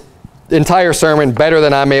say this entire sermon better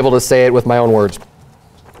than I'm able to say it with my own words,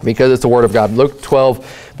 because it's the Word of God. Luke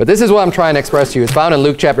 12, but this is what I'm trying to express to you. It's found in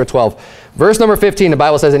Luke chapter 12. Verse number 15, the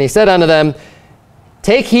Bible says, "And he said unto them,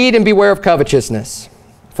 Take heed and beware of covetousness.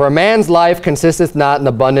 For a man's life consisteth not in the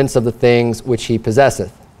abundance of the things which he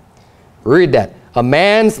possesseth." Read that. A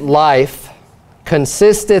man's life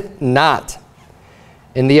consisteth not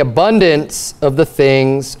in the abundance of the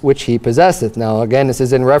things which he possesseth. Now, again, this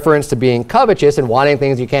is in reference to being covetous and wanting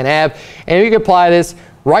things you can't have. And you can apply this,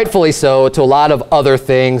 rightfully so, to a lot of other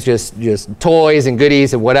things, just toys and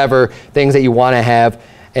goodies and whatever, things that you want to have,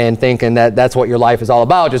 and thinking that that's what your life is all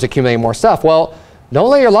about, just accumulating more stuff. Well, don't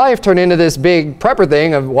let your life turn into this big prepper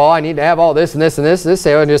thing of, well, I need to have all this and this and this,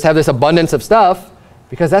 and just have this abundance of stuff,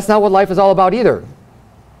 because that's not what life is all about either.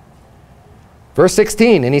 Verse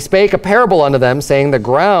 16, "And he spake a parable unto them, saying, The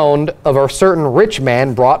ground of a certain rich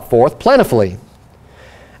man brought forth plentifully.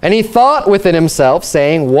 And he thought within himself,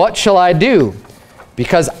 saying, What shall I do?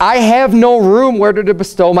 Because I have no room where to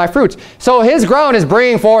bestow my fruits." So his ground is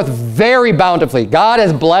bringing forth very bountifully. God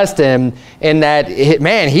has blessed him in that,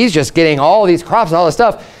 man, he's just getting all these crops and all this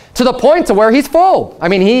stuff to the point to where he's full. I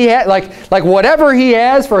mean, he had like whatever he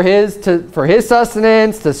has for his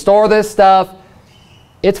sustenance, to store this stuff,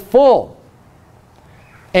 it's full.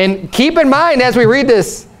 And keep in mind as we read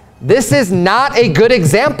this, this is not a good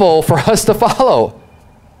example for us to follow.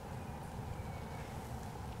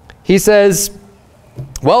 He says,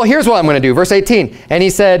 well, here's what I'm going to do. Verse 18, "And he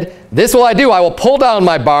said, This will I do. I will pull down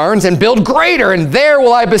my barns and build greater, and there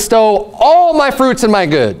will I bestow all my fruits and my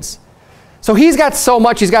goods." So he's got so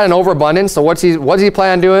much. He's got an overabundance. So what does he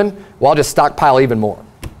plan on doing? Well, I'll just stockpile even more.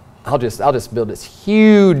 I'll just build this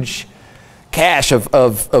huge cache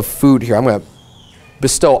of food here. I'm going to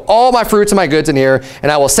bestow all my fruits and my goods in here,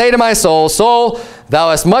 and I will say to my soul, Soul, thou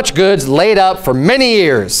hast much goods laid up for many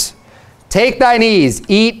years. Take thine ease,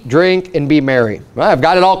 eat, drink, and be merry. Well, I've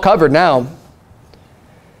got it all covered now.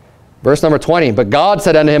 Verse number 20, "But God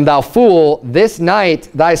said unto him, Thou fool, this night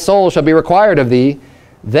thy soul shall be required of thee.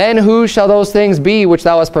 Then whose shall those things be which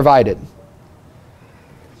thou hast provided?"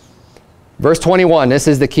 Verse 21, this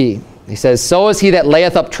is the key. He says, "So is he that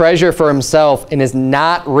layeth up treasure for himself and is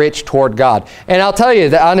not rich toward God." And I'll tell you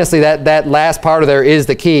that honestly, that last part of there is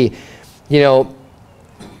the key. You know,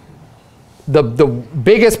 the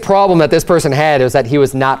biggest problem that this person had is that he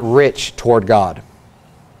was not rich toward God.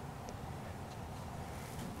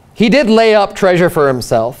 He did lay up treasure for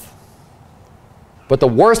himself, but the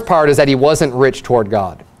worst part is that he wasn't rich toward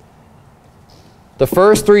God. The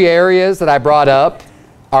first three areas that I brought up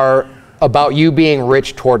are about you being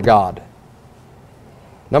rich toward God.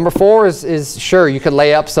 Number 4 is sure, you could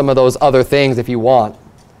lay up some of those other things if you want.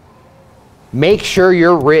 Make sure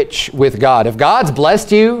you're rich with God. If God's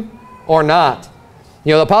blessed you or not.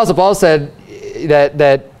 You know, the Apostle Paul said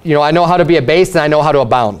that you know, I know how to be abased and I know how to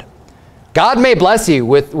abound. God may bless you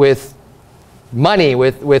with money,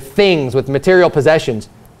 with things, with material possessions.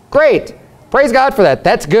 Great. Praise God for that.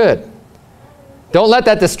 That's good. Don't let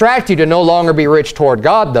that distract you to no longer be rich toward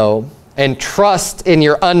God, though, and trust in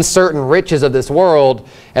your uncertain riches of this world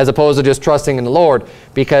as opposed to just trusting in the Lord,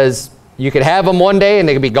 because you could have them one day and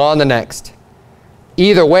they could be gone the next.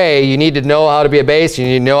 Either way, you need to know how to be abased, you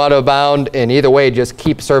need to know how to abound, and either way, just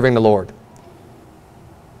keep serving the Lord.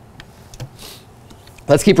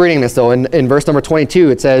 Let's keep reading this, though. In verse number 22,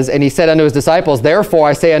 it says, "And he said unto his disciples, Therefore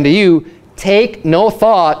I say unto you, take no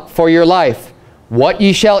thought for your life, what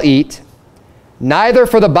ye shall eat, neither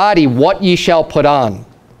for the body what ye shall put on.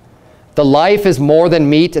 The life is more than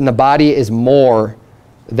meat, and the body is more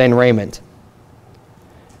than raiment."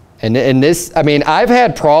 And this, I mean, I've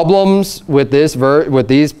had problems with this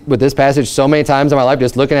passage so many times in my life,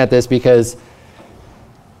 just looking at this, because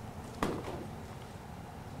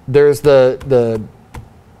there's the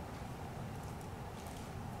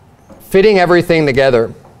fitting everything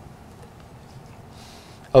together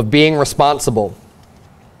of being responsible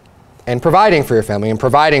and providing for your family and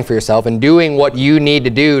providing for yourself and doing what you need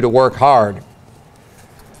to do to work hard.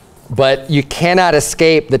 But you cannot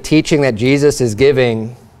escape the teaching that Jesus is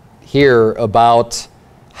giving here about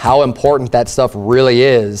how important that stuff really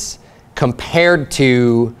is compared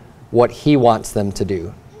to what he wants them to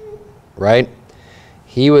do, right?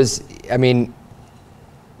 He was, I mean,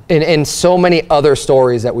 in so many other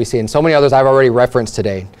stories that we see, and so many others I've already referenced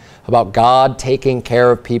today, about God taking care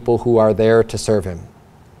of people who are there to serve him.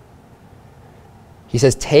 He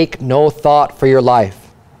says, take no thought for your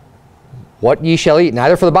life. what ye shall eat,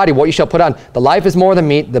 neither for the body what ye shall put on. The life is more than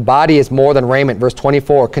meat, the body is more than raiment. Verse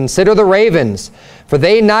 24, consider the ravens, for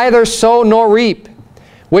they neither sow nor reap,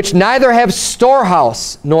 which neither have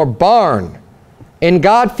storehouse nor barn, and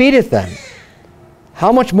God feedeth them.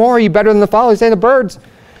 How much more are you better than the fowls? He's saying the birds,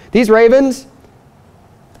 these ravens,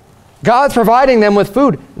 God's providing them with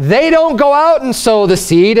food. They don't go out and sow the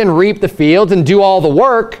seed and reap the fields and do all the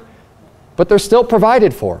work, but they're still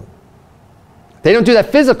provided for. They don't do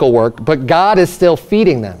that physical work, but God is still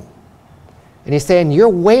feeding them. And he's saying, you're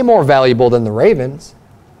way more valuable than the ravens.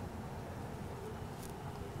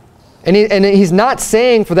 And he's not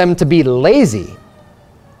saying for them to be lazy.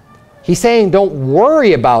 He's saying, don't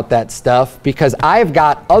worry about that stuff because I've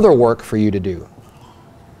got other work for you to do.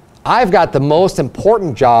 I've got the most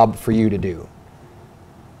important job for you to do.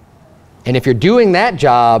 And if you're doing that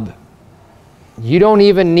job, you don't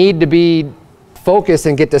even need to be focused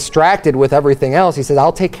and get distracted with everything else. He says,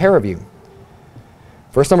 I'll take care of you.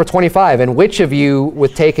 Verse number 25, and which of you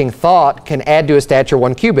with taking thought can add to his stature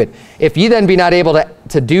 1 cubit? If ye then be not able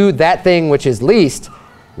to do that thing which is least,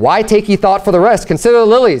 why take ye thought for the rest? Consider the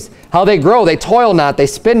lilies, how they grow, they toil not, they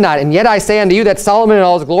spin not. And yet I say unto you that Solomon in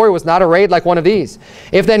all his glory was not arrayed like one of these.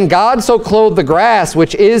 If then God so clothe the grass,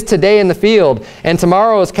 which is today in the field, and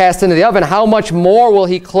tomorrow is cast into the oven, how much more will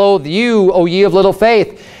he clothe you, O ye of little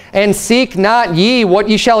faith? And seek not ye what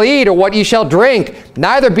ye shall eat, or what ye shall drink,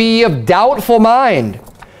 neither be ye of doubtful mind.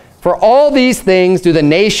 For all these things do the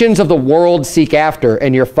nations of the world seek after,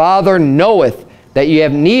 and your Father knoweth that ye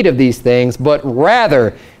have need of these things, but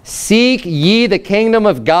rather seek ye the kingdom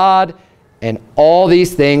of God, and all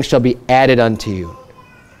these things shall be added unto you.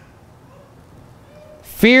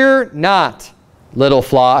 Fear not, little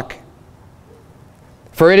flock,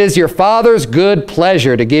 for it is your Father's good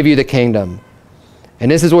pleasure to give you the kingdom. And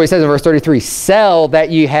this is what he says in verse 33, sell that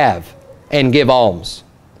ye have and give alms.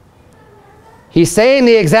 He's saying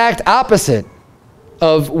the exact opposite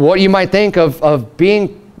of what you might think of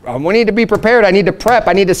being, we need to be prepared, I need to prep,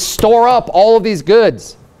 I need to store up all of these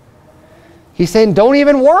goods. He's saying don't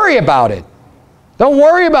even worry about it. Don't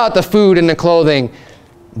worry about the food and the clothing.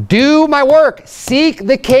 Do my work. Seek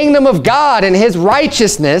the kingdom of God and his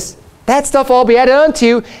righteousness. That stuff will all be added unto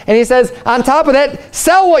you. And he says, on top of that,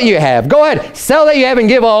 sell what you have. Go ahead, sell that you have and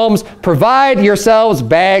give alms. Provide yourselves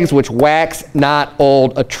bags which wax not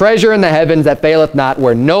old, a treasure in the heavens that faileth not,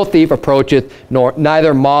 where no thief approacheth, nor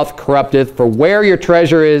neither moth corrupteth. For where your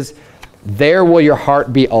treasure is, there will your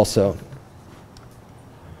heart be also.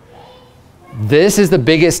 This is the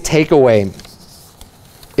biggest takeaway,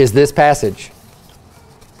 is this passage.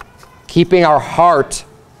 Keeping our heart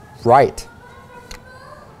right.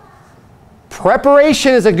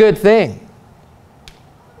 Preparation is a good thing.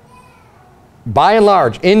 By and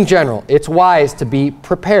large, in general, it's wise to be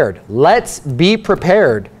prepared. Let's be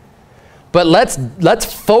prepared. But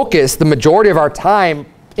let's focus the majority of our time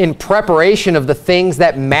in preparation of the things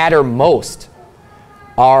that matter most.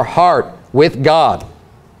 Our heart with God.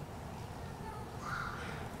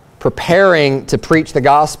 Preparing to preach the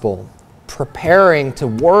gospel. Preparing to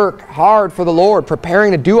work hard for the Lord.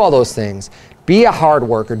 Preparing to do all those things. Be a hard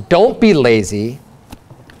worker. Don't be lazy.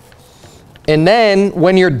 And then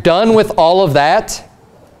when you're done with all of that,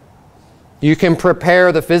 you can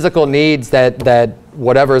prepare the physical needs that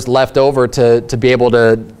whatever's left over to be able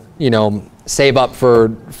to, save up for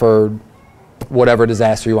whatever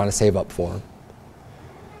disaster you want to save up for.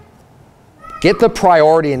 Get the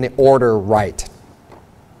priority and the order right.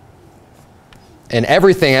 And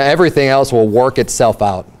everything else will work itself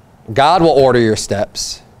out. God will order your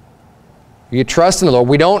steps. You trust in the Lord.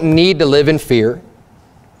 We don't need to live in fear.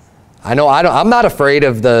 I'm not afraid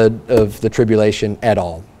of the tribulation at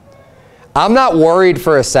all. I'm not worried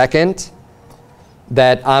for a second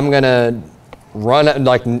that I'm going to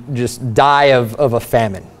just die of a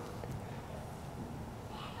famine.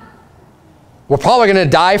 We're probably going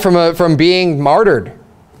to die from being martyred.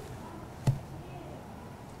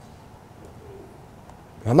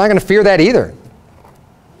 I'm not going to fear that either.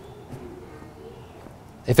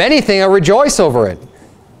 If anything, I'll rejoice over it.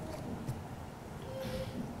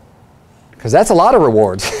 Because that's a lot of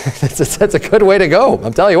rewards. That's a good way to go.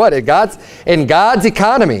 I'm telling you what, in God's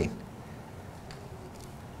economy,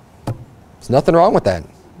 there's nothing wrong with that.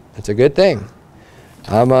 It's a good thing.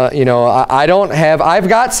 I've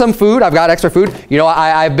got some food. I've got extra food.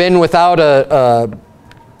 I've been without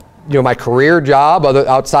my career job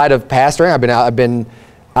outside of pastoring. I've been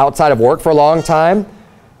outside of work for a long time.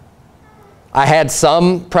 I had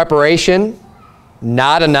some preparation,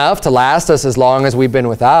 not enough to last us as long as we've been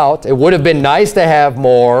without. It would have been nice to have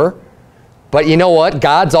more, But you know what?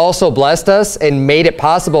 God's also blessed us and made it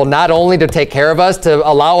possible not only to take care of us, to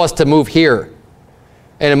allow us to move here.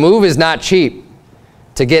 And a move is not cheap.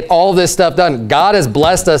 To get all this stuff done, God has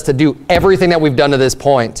blessed us to do everything that we've done to this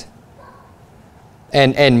point.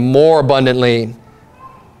 And more abundantly.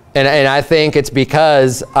 And I think it's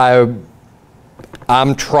because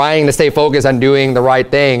I'm trying to stay focused on doing the right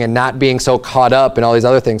thing and not being so caught up in all these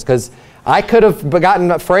other things. Because I could have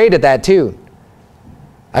gotten afraid at that too.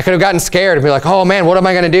 I could have gotten scared and be like, oh man, what am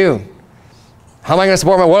I going to do? How am I going to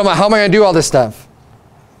support how am I going to do all this stuff?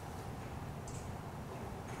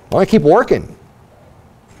 I want to keep working.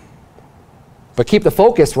 But keep the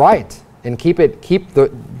focus right. And keep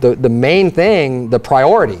the main thing, the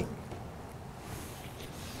priority.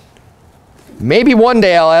 Maybe one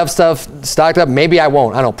day I'll have stuff stocked up. Maybe I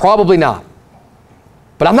won't. I don't know. Probably not.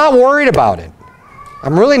 But I'm not worried about it.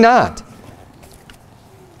 I'm really not.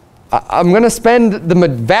 I'm going to spend the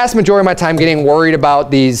vast majority of my time getting worried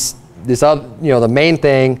about this other, the main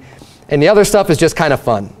thing. And the other stuff is just kind of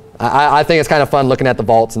fun. I think it's kind of fun looking at the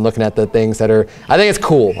vaults and looking at the things that are, I think it's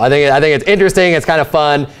cool. I think it's interesting. It's kind of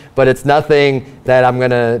fun, but it's nothing that I'm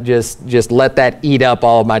going to just let that eat up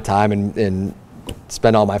all of my time and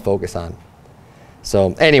spend all my focus on.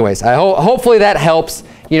 So anyways, hopefully that helps,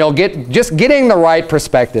 just getting the right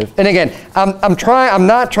perspective. And again, I'm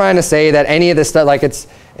not trying to say that any of this stuff, like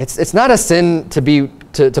it's not a sin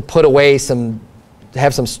to put away to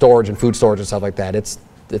have some storage and food storage and stuff like that. It's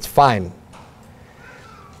fine.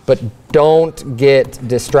 But don't get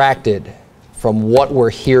distracted from what we're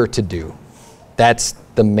here to do. That's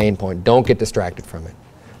the main point. Don't get distracted from it.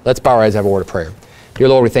 Let's bow our eyes and have a word of prayer. Dear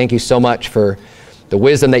Lord, we thank you so much for the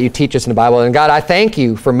wisdom that you teach us in the Bible. And God, I thank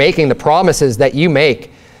you for making the promises that you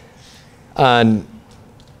make on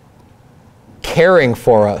caring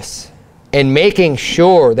for us and making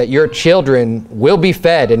sure that your children will be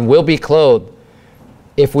fed and will be clothed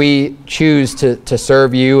if we choose to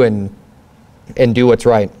serve you and do what's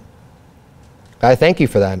right. I thank you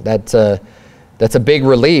for that. That's a big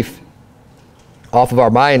relief off of our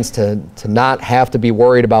minds to not have to be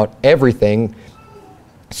worried about everything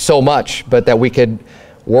so much, but that we could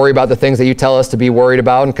worry about the things that you tell us to be worried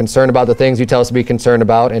about and concerned about the things you tell us to be concerned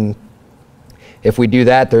about. And if we do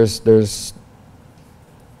that, there's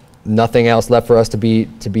nothing else left for us to be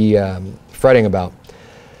fretting about.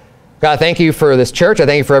 God, thank you for this church. I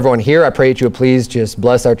thank you for everyone here. I pray that you would please just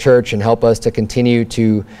bless our church and help us to continue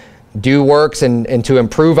to do works and to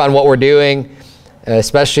improve on what we're doing,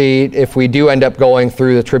 especially if we do end up going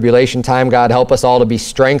through the tribulation time. God, help us all to be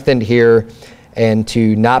strengthened here and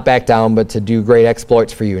to not back down, but to do great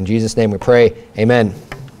exploits for you. In Jesus' name we pray, amen.